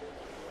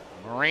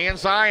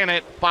 Moran's eyeing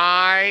it.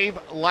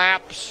 5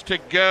 laps to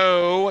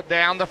go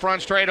down the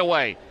front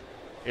straightaway.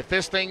 If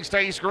this thing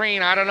stays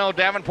green, I don't know.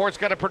 Davenport's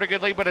got a pretty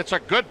good lead, but it's a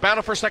good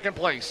battle for 2nd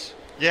place.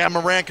 Yeah,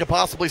 Moran could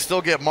possibly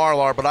still get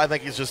Marlar, but I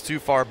think he's just too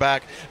far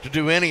back to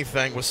do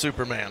anything with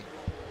Superman.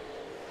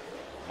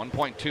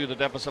 1.2 the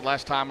deficit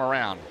last time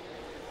around.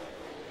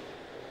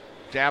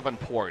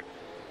 Davenport,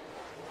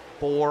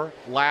 4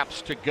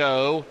 laps to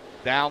go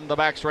down the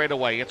back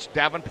straightaway. It's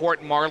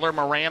Davenport, Marlar,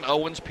 Moran,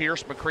 Owens,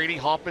 Pierce, McCready,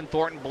 Hoffman,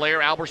 Thornton,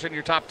 Blair, Alberson,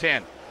 your top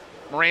 10.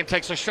 Moran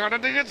takes a shot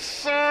at the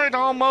inside,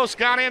 almost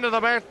got into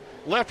the back.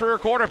 Left rear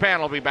quarter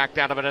panel will be backed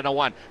out of it in a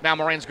 1. Now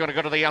Moran's going to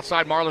go to the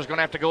outside. Marlar's going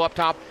to have to go up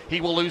top. He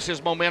will lose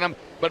his momentum,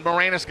 but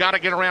Moran has got to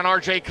get around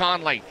R.J.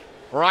 Conley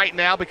right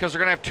now because they're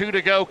going to have 2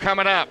 to go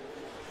coming up.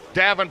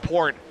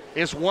 Davenport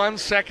is 1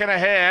 second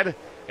ahead,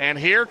 and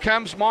here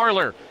comes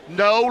Marlar.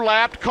 No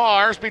lapped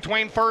cars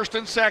between 1st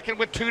and 2nd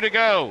with 2 to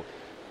go.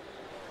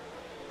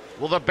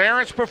 Well, the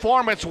Barron's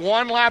performance,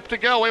 1 lap to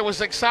go. It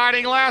was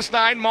exciting last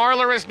night.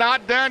 Marlar is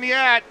not done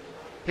yet.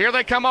 Here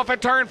they come off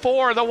at turn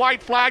 4. The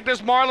white flag.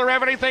 Does Marlar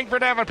have anything for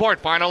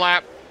Davenport? Final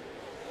lap.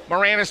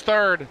 Moran is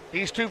 3rd.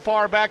 He's too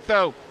far back,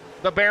 though.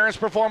 The Barron's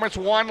performance,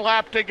 1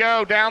 lap to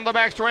go. Down the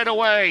back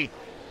straightaway.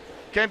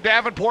 Can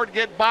Davenport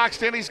get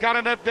boxed in? He's got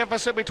enough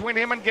deficit between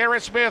him and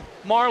Garrett Smith.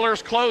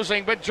 Marlar's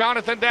closing, but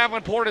Jonathan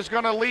Davenport is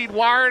going to lead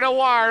wire to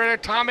wire at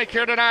Atomic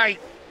here tonight.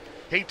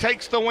 He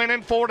takes the win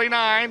in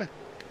 49.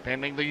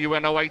 Pending the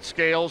UNO8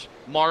 scales,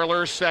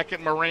 Marlar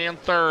second, Moran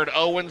third,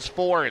 Owens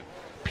fourth,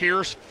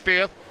 Pierce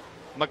fifth,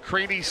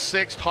 McCready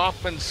sixth,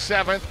 Hoffman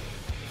seventh,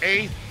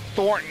 eighth,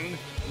 Thornton,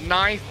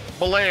 ninth,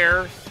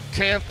 Blair,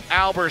 10th,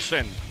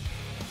 Alberson.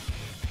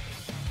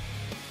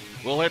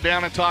 We'll head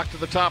down and talk to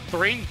the top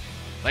three.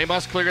 They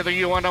must clear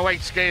the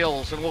UNO8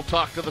 scales, and we'll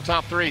talk to the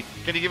top three.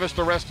 Can you give us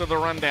the rest of the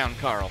rundown,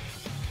 Carl?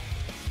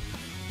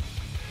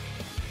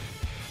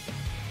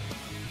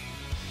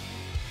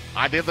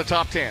 I did the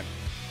top 10.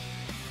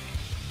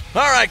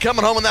 All right,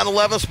 coming home in that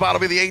 11th spot will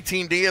be the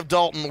 18D of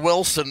Dalton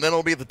Wilson. Then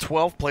it'll be the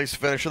 12th place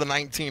finisher, the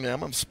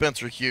 19M of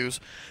Spencer Hughes.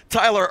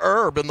 Tyler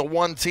Erb in the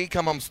 1T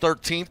comes home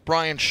 13th.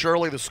 Brian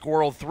Shirley, the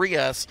Squirrel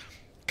 3S,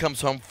 comes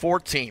home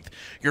 14th.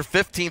 Your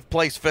 15th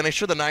place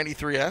finisher, the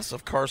 93S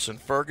of Carson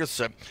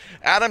Ferguson.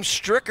 Adam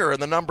Stricker in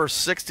the number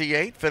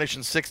 68,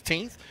 finishing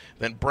 16th.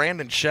 Then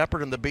Brandon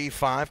Shepard in the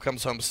B5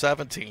 comes home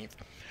 17th.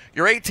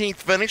 Your 18th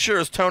finisher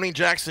is Tony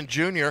Jackson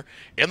Jr.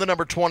 in the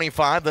number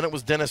 25. Then it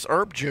was Dennis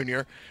Erb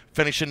Jr.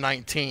 finishing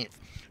 19th.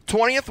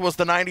 20th was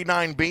the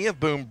 99B of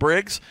Boom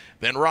Briggs.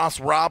 Then Ross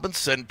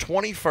Robinson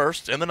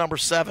 21st in the number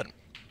 7.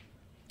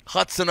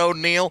 Hudson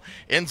O'Neill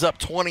ends up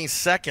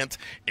 22nd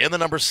in the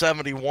number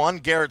 71.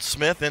 Garrett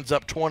Smith ends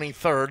up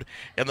 23rd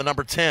in the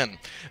number 10.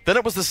 Then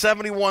it was the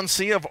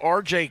 71C of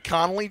R.J.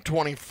 Connolly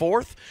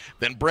 24th.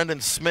 Then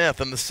Brendan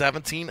Smith in the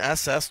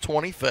 17SS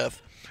 25th.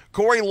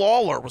 Corey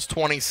Lawler was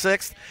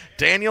 26th.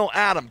 Daniel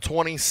Adam,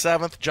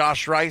 27th.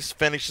 Josh Rice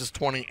finishes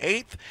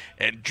 28th.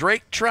 And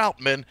Drake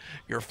Troutman,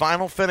 your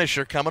final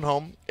finisher, coming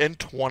home in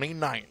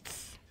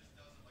 29th.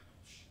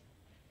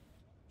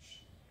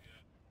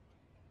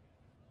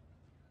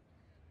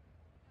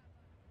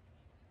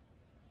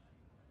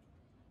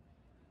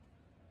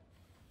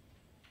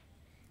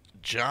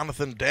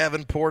 Jonathan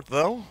Davenport,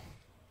 though,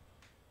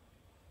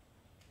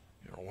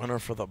 your winner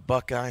for the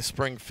Buckeye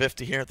Spring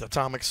 50 here at the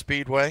Atomic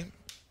Speedway.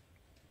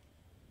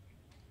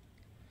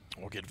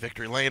 We'll get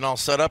Victory Lane all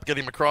set up, get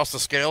him across the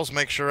scales,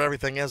 make sure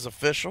everything is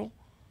official.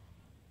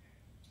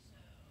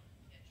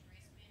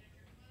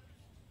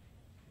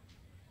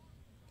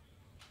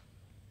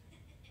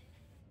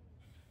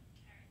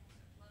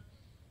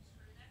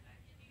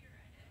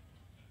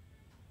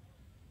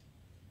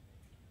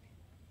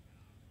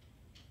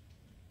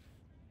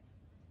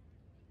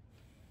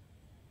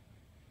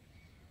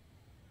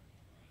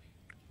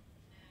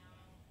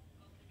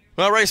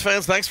 Well, race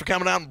fans, thanks for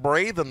coming out and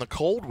braving the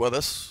cold with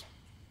us.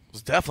 It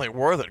was definitely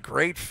worth it.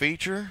 Great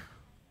feature.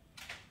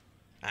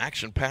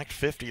 Action-packed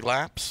 50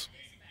 laps.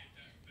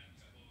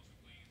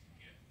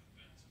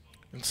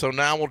 And so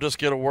now we'll just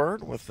get a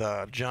word with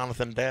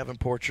Jonathan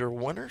Davenport, your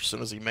winner, as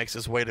soon as he makes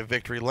his way to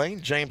Victory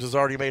Lane. James has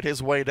already made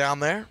his way down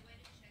there.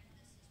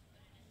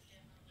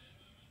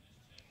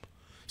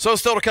 So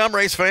still to come,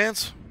 race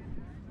fans.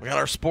 We got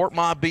our Sport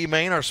Mod B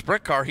main, our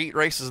sprint car heat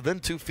races, then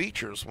 2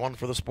 features, one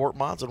for the Sport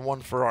Mods and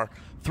one for our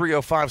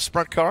 305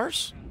 sprint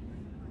cars.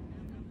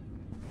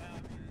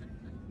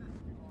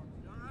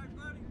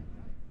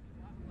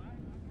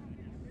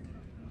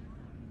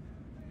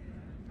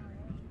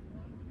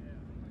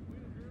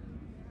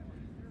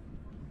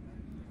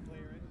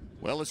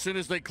 Well, as soon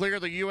as they clear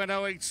the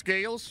UNO8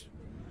 scales,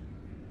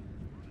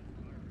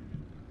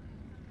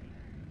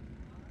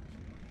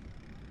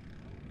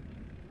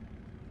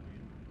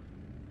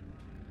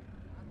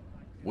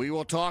 we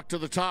will talk to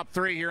the top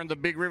 3 here in the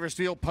Big River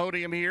Steel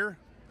podium here.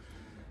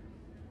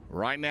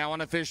 Right now,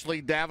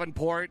 unofficially,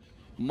 Davenport,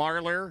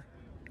 Marlar,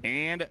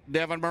 and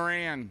Devin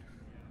Moran.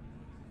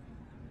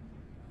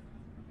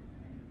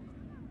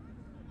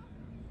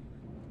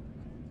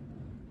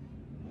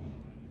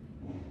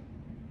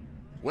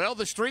 Well,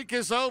 the streak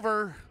is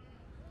over.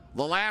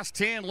 The last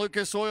 10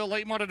 Lucas Oil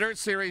Late Model Dirt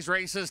Series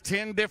races,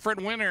 10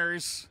 different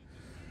winners.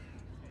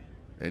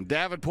 And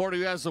Davenport,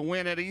 who has the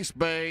win at East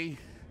Bay,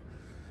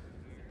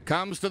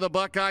 comes to the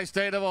Buckeye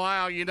State of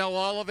Ohio. You know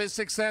all of his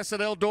success at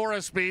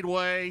Eldora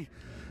Speedway.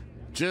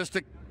 Just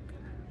a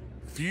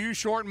few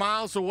short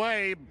miles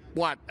away.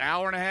 What,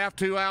 hour and a half,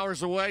 2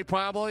 hours away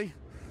probably?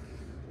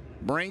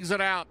 Brings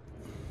it out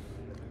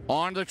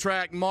on the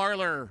track.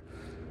 Marlar,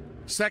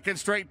 second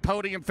straight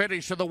podium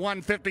finish of the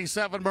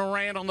 157.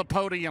 Moran on the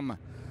podium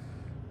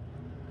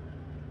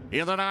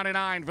in the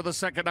 99 for the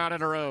second night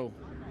in a row.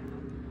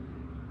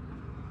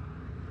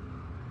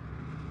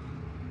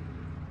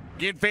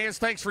 Again, fans,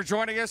 thanks for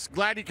joining us.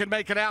 Glad you can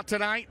make it out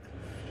tonight.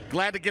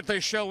 Glad to get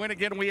this show in.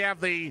 Again, we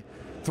have the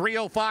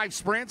 305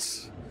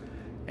 sprints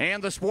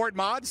and the Sport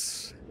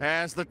Mods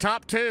as the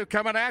top 2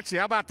 coming at you.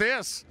 How about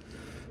this?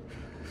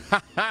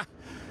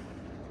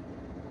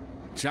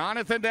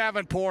 Jonathan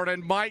Davenport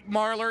and Mike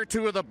Marlar,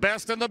 2 of the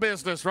best in the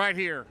business right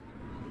here.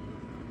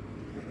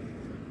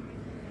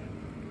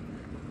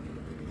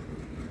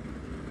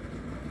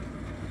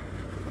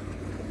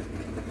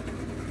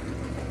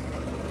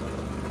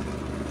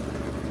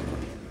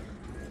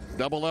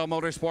 Double L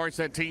Motorsports,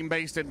 that team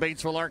based in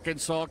Batesville,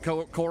 Arkansas.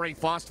 Corey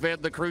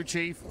Fostved, the crew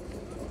chief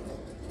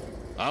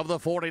of the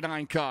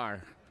 49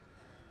 car.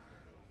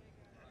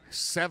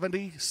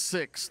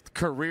 76th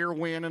career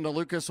win in the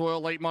Lucas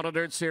Oil Late Model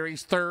Dirt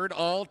Series, third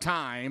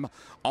all-time,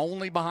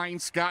 only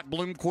behind Scott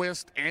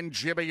Bloomquist and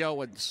Jimmy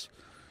Owens,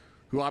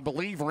 who I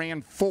believe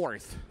ran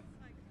fourth.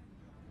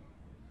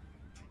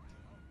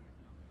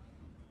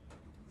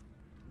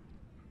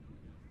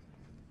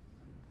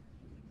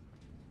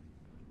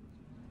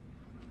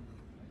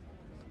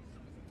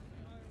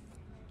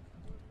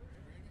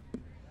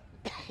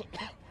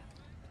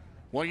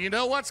 Well, you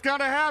know what's going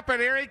to happen.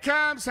 Here he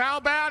comes. How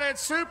about it?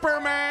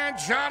 Superman,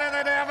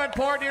 Jonathan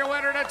Davenport, your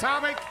winner at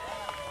Atomic.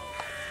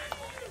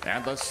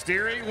 And the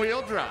steering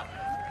wheel drop.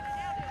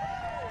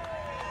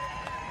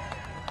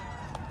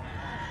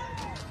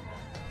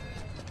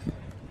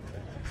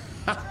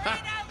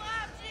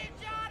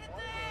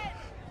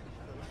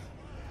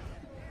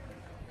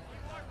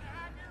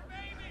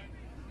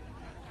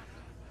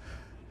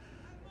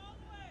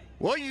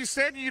 Well, you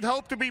said you'd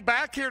hope to be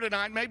back here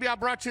tonight. Maybe I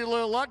brought you a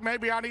little luck.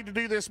 Maybe I need to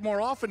do this more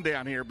often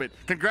down here. But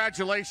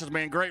congratulations,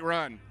 man. Great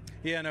run.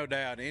 Yeah, no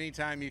doubt.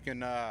 Anytime you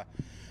can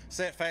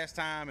set fast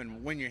time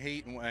and win your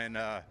heat and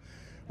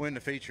win the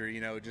feature,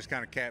 you know, it just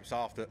kind of caps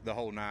off the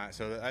whole night.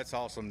 So that's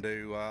awesome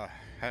to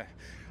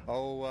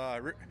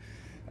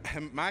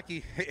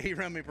Mikey, he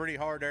run me pretty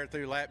hard there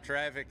through lap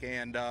traffic.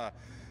 And,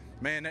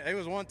 man, it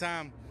was one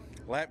time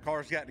lap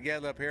cars got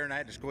together up here and I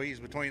had to squeeze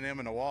between them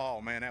and the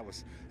wall. Man, that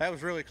was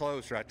really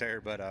close right there,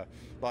 but a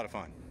lot of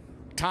fun.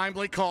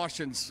 Timely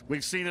cautions.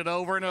 We've seen it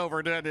over and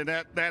over, doesn't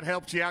it? That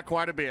helped you out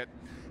quite a bit.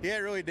 Yeah,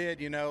 it really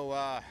did. You know,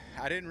 I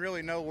didn't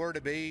really know where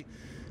to be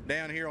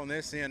down here on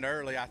this end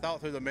early. I thought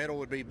through the middle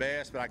would be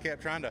best, but I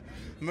kept trying to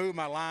move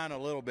my line a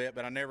little bit,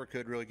 but I never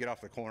could really get off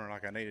the corner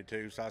like I needed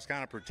to. So I was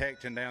kind of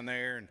protecting down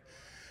there. And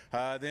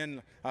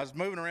then I was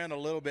moving around a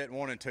little bit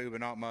 1 and 2, but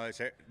not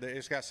much.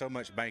 It's got so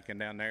much banking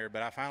down there,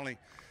 but I finally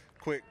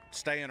quit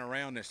staying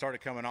around and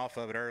started coming off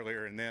of it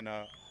earlier. And then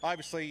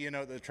obviously, you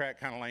know, the track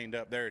kind of laned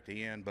up there at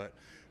the end, but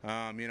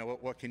you know,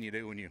 what can you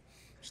do when you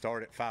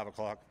start at 5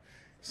 o'clock?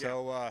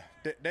 So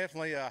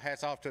definitely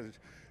hats off to the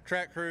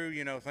track crew.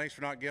 You know, thanks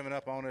for not giving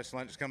up on us and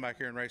letting us come back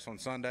here and race on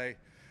Sunday.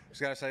 Just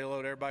got to say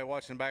hello to everybody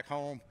watching back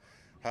home.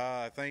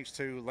 Thanks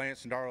to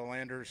Lance and Darla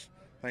Landers.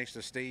 Thanks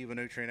to Steve and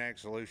Nutrient Ag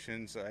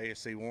Solutions,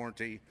 ASC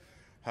Warranty,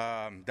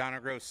 Dino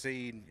Growth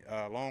Seed,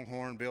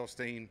 Longhorn, Bill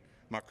Steen,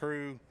 my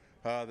crew.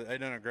 They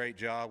done a great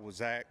job with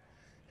Zach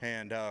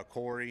and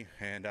Corey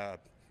and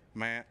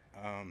Matt.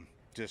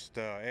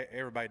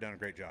 Everybody done a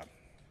great job.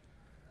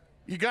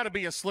 You got to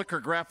be a slicker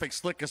graphic,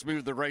 slickest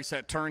move the race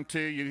at turn 2.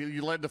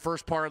 You led the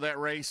first part of that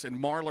race, and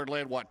Marlar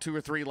led, 2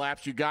 or 3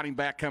 laps. You got him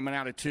back coming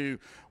out of 2.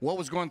 What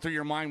was going through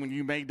your mind when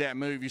you made that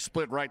move? You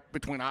split right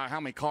between how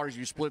many cars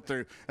you split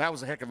through. That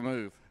was a heck of a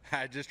move.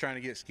 Just trying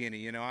to get skinny,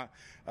 you know.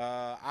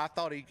 I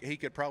thought he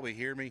could probably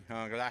hear me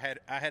because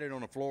I had it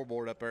on the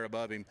floorboard up there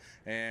above him,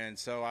 and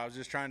so I was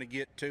just trying to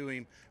get to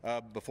him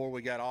before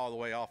we got all the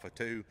way off of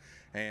 2,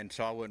 and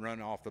so I wouldn't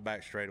run off the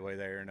back straightaway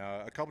there. And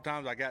a couple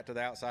times I got to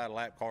the outside of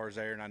lap cars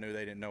there, and I knew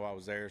they didn't know I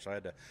was there, so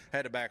I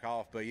had to back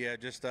off. But yeah,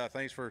 just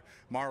thanks for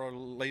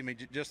Marlo leaving me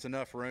just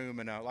enough room,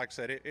 and like I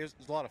said, it was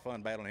a lot of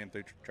fun battling him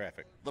through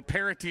traffic. The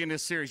parity in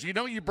this series, you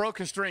know, you broke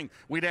a string.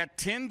 We'd had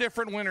 10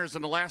 different winners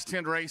in the last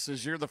 10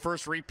 races. You're the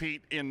first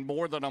repeat in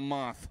more than a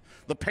month.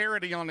 The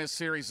parity on this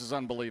series is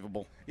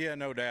unbelievable. Yeah,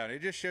 no doubt.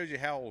 It just shows you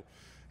how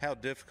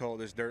difficult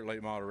this dirt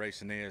late model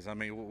racing is. I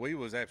mean, we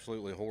was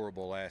absolutely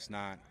horrible last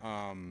night.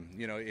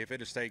 You know, if it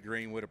had stayed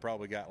green, we'd have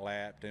probably got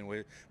lapped, and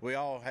we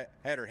all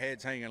had our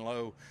heads hanging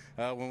low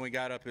when we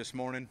got up this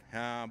morning.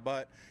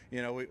 But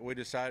you know, we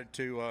decided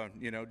to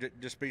you know,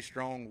 just be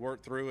strong,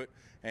 work through it,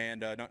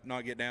 and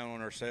not get down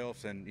on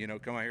ourselves, and you know,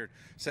 come out here,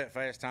 set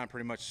fast time,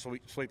 pretty much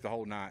sweep the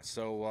whole night.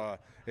 So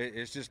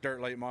it's just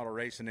dirt late model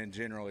racing in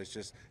general. It's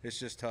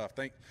just tough.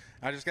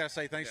 I just got to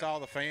say thanks to all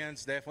the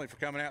fans, definitely for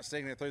coming out,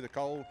 sticking it through the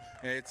cold.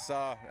 It's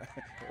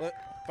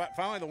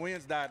finally the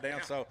winds died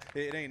down, so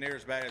it ain't near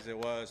as bad as it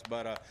was.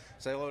 But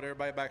say hello to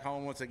everybody back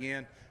home once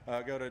again.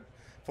 Go to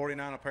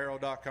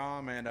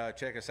 49apparel.com and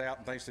check us out.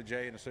 And thanks to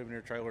Jay and the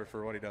Souvenir Trailer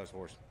for what he does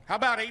for us. How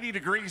about 80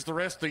 degrees the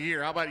rest of the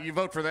year? How about you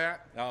vote for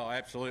that? Oh,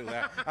 absolutely.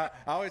 I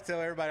always tell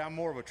everybody I'm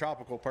more of a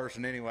tropical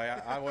person anyway.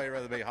 I'd way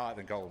rather be hot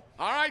than cold.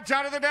 All right,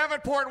 Jonathan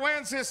Davenport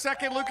wins his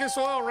second Lucas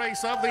Oil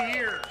race of the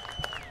year.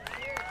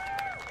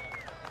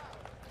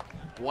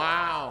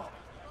 Wow.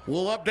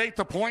 We'll update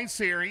the points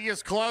here. He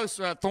is close.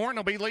 Thornton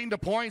will be leading to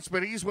points,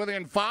 but he's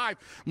within 5.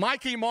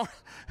 Mikey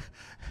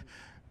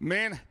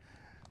man,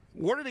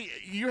 where did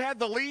you had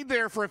the lead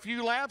there for a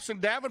few laps, and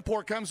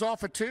Davenport comes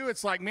off of 2.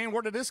 It's like, man,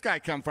 where did this guy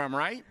come from,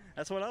 right?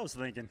 That's what I was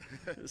thinking.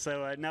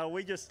 So, no,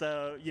 we just,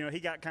 you know,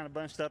 he got kind of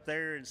bunched up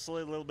there and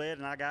slid a little bit,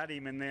 and I got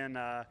him. And then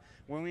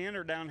when we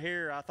entered down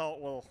here, I thought,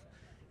 well,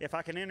 if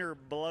I can enter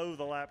below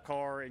the lap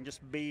car and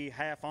just be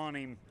half on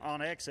him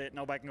on exit,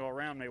 nobody can go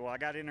around me. Well, I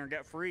got in there and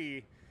got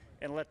free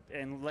and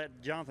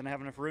let Jonathan have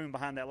enough room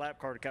behind that lap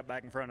car to cut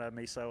back in front of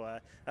me. So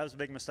that was a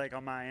big mistake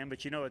on my end.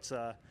 But, you know,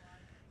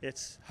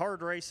 it's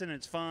hard racing,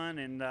 it's fun,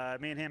 and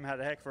me and him had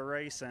a heck of a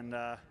race, and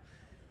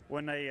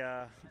when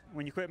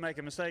you quit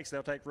making mistakes,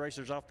 they'll take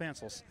racers off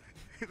pencils.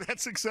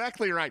 That's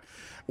exactly right.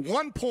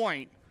 1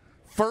 point.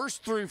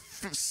 First through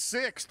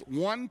sixth,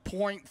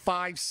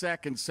 1.5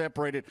 seconds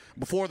separated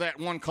before that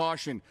one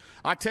caution.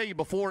 I tell you,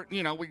 before,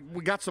 you know,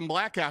 we got some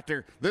black out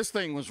there, this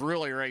thing was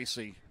really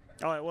racy.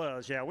 Oh, it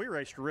was. Yeah, we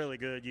raced really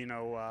good. You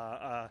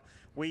know,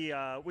 we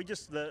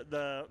just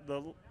the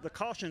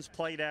cautions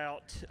played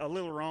out a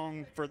little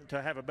wrong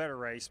to have a better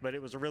race, but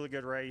it was a really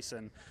good race.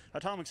 And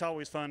Atomic's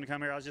always fun to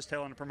come here. I was just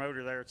telling the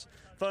promoter there, it's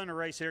fun to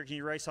race here. Can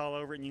you race all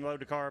over it and you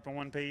load the car up in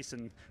one piece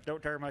and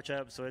don't tear much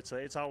up? So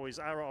it's always,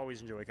 I always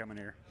enjoy coming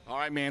here. All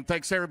right, man.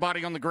 Thanks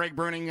everybody on the Greg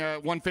Bruning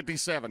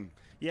 157.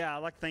 Yeah,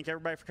 I'd like to thank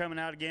everybody for coming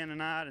out again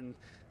tonight, and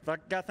I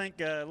got to thank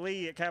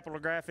Lee at Capital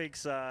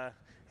Graphics.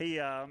 He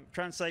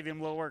trying to save him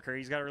a little worker.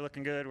 He's got her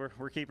looking good.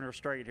 We're keeping her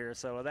straight here,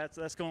 so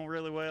that's going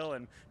really well.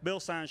 And Bill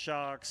Sign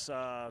Shocks,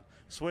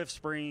 Swift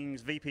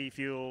Springs, VP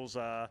Fuels,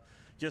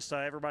 just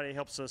everybody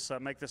helps us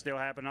make this deal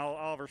happen. All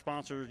of our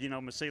sponsors, you know,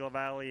 Mesilla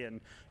Valley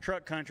and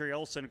Truck Country,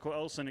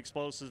 Olson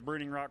Explosives,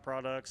 Bruning Rock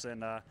Products,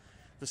 and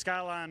the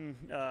Skyline,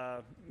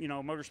 you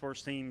know,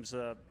 motorsports teams.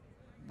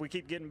 We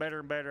keep getting better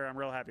and better. I'm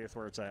real happy with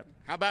where it's at.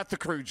 How about the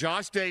crew?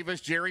 Josh Davis,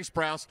 Jerry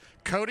Sprouse,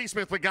 Cody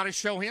Smith. We got to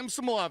show him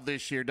some love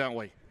this year, don't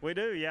we? We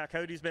do, yeah.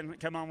 Cody's been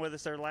come on with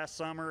us there last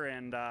summer,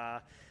 and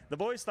the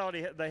boys thought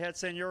they had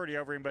seniority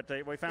over him, but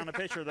we found a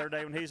picture the other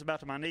day when he was about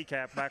to my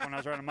kneecap back when I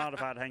was running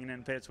modified, hanging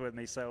in pits with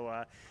me.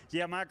 So,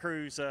 yeah, my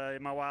crew's,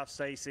 my wife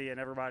Stacy,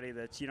 and everybody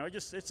that's, you know,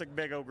 it's a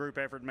big old group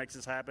effort that makes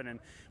this happen. And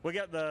we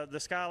got the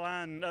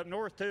Skyline up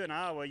north too in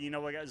Iowa. You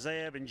know, we got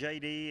Zeb and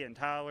JD and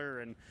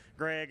Tyler and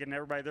Greg and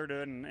everybody they're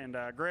doing. And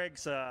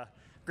Greg's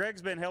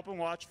been helping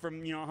watch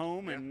from, you know,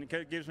 home, and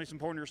gives me some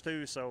pointers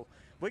too. So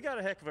we got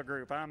a heck of a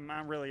group.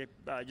 I'm really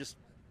just,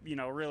 you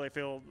know, really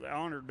feel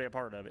honored to be a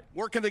part of it.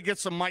 Where can they get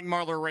some Mike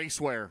Marlar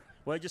racewear?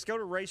 Well, just go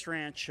to Race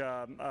Ranch.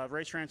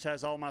 Race Ranch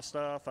has all my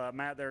stuff.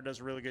 Matt there does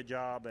a really good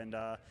job, and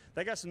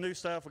they got some new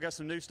stuff. We got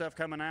some new stuff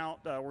coming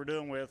out. We're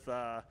doing with.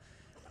 I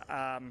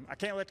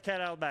can't let the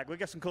cat out of the bag. We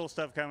got some cool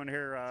stuff coming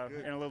here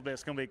in a little bit.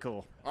 It's gonna be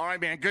cool. All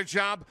right, man. Good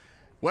job.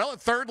 Well,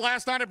 at third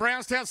last night at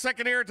Brownstown,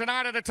 second here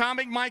tonight at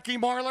Atomic, Mikey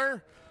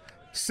Marlar.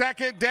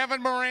 Second,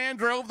 Devin Moran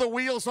drove the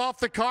wheels off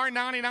the car,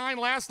 99,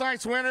 last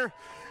night's winner.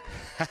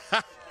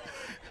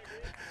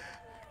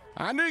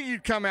 I knew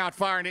you'd come out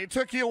firing. It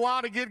took you a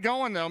while to get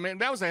going, though, man.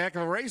 That was a heck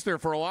of a race there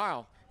for a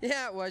while.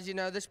 Yeah, it was. You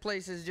know, this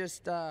place is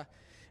just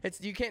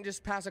you can't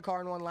just pass a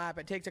car in one lap.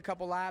 It takes a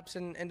couple laps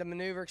and to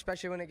maneuver,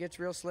 especially when it gets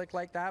real slick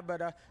like that.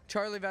 But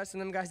Charlie Vest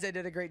and them guys, they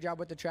did a great job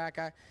with the track.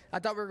 I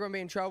thought we were going to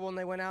be in trouble, and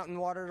they went out and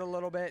watered a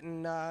little bit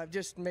and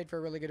just made for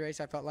a really good race,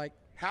 I felt like.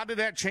 How did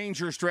that change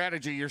your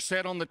strategy? You're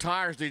set on the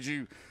tires.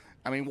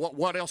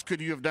 What else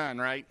could you have done,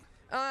 right?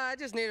 I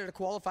just needed to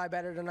qualify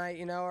better tonight.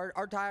 You know,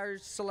 our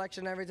tires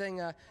selection,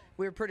 everything,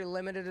 we were pretty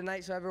limited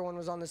tonight, so everyone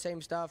was on the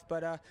same stuff.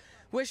 But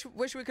wish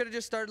we could have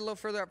just started a little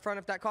further up front.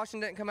 If that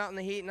caution didn't come out in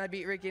the heat and I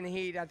beat Ricky in the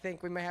heat, I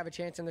think we may have a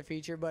chance in the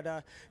future.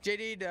 But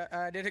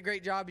JD did a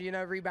great job, you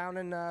know,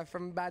 rebounding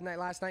from a bad night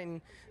last night,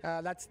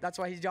 and that's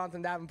why he's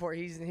Jonathan Davenport.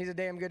 He's a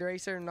damn good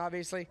racer, and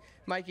obviously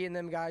Mikey and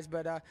them guys.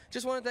 But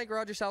just want to thank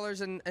Roger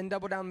Sellers and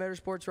Double Down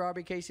Motorsports,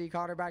 Robbie, Casey,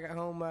 Connor back at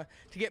home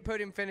to get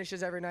podium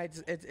finishes every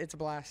night. It's a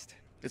blast.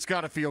 It's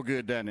got to feel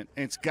good, doesn't it?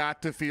 It's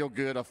got to feel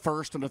good, a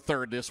first and a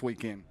third this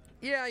weekend.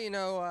 Yeah, you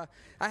know,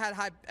 I had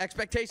high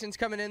expectations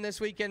coming in this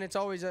weekend. It's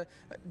always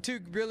two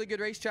really good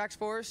racetracks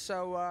for us.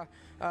 So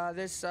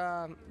this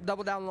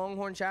Double Down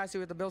Longhorn chassis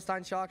with the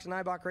Bilstein shocks and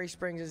Eibach Race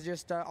Springs is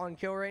just on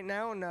kill right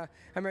now, and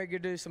I'm ready to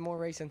do some more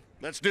racing.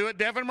 Let's do it.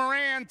 Devin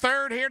Moran,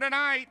 third here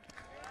tonight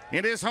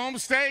in his home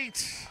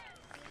state.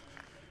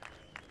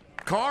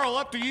 Carl,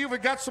 up to you. We've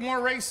got some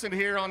more racing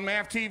here on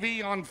MAV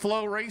TV on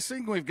Flow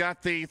Racing. We've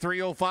got the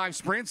 305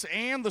 Sprints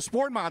and the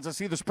Sport Mods. I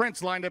see the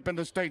Sprints lined up in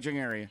the staging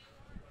area.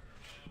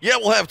 Yeah,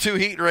 we'll have two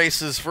heat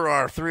races for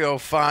our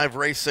 305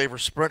 Race Saver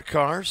Sprint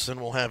cars,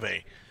 and we'll have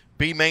a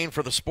B main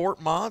for the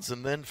Sport Mods,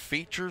 and then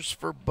features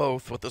for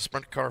both, with the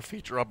Sprint car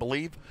feature, I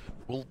believe,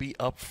 will be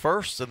up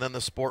first, and then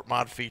the Sport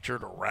Mod feature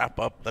to wrap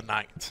up the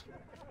night.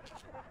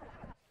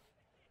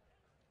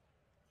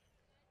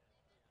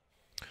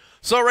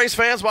 So, race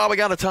fans, while we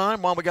got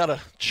a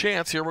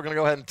chance here, we're going to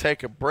go ahead and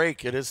take a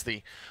break. It is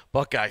the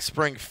Buckeye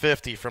Spring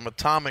 50 from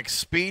Atomic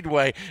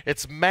Speedway.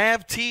 It's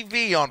MAV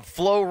TV on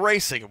Flow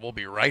Racing. We'll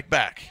be right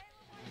back.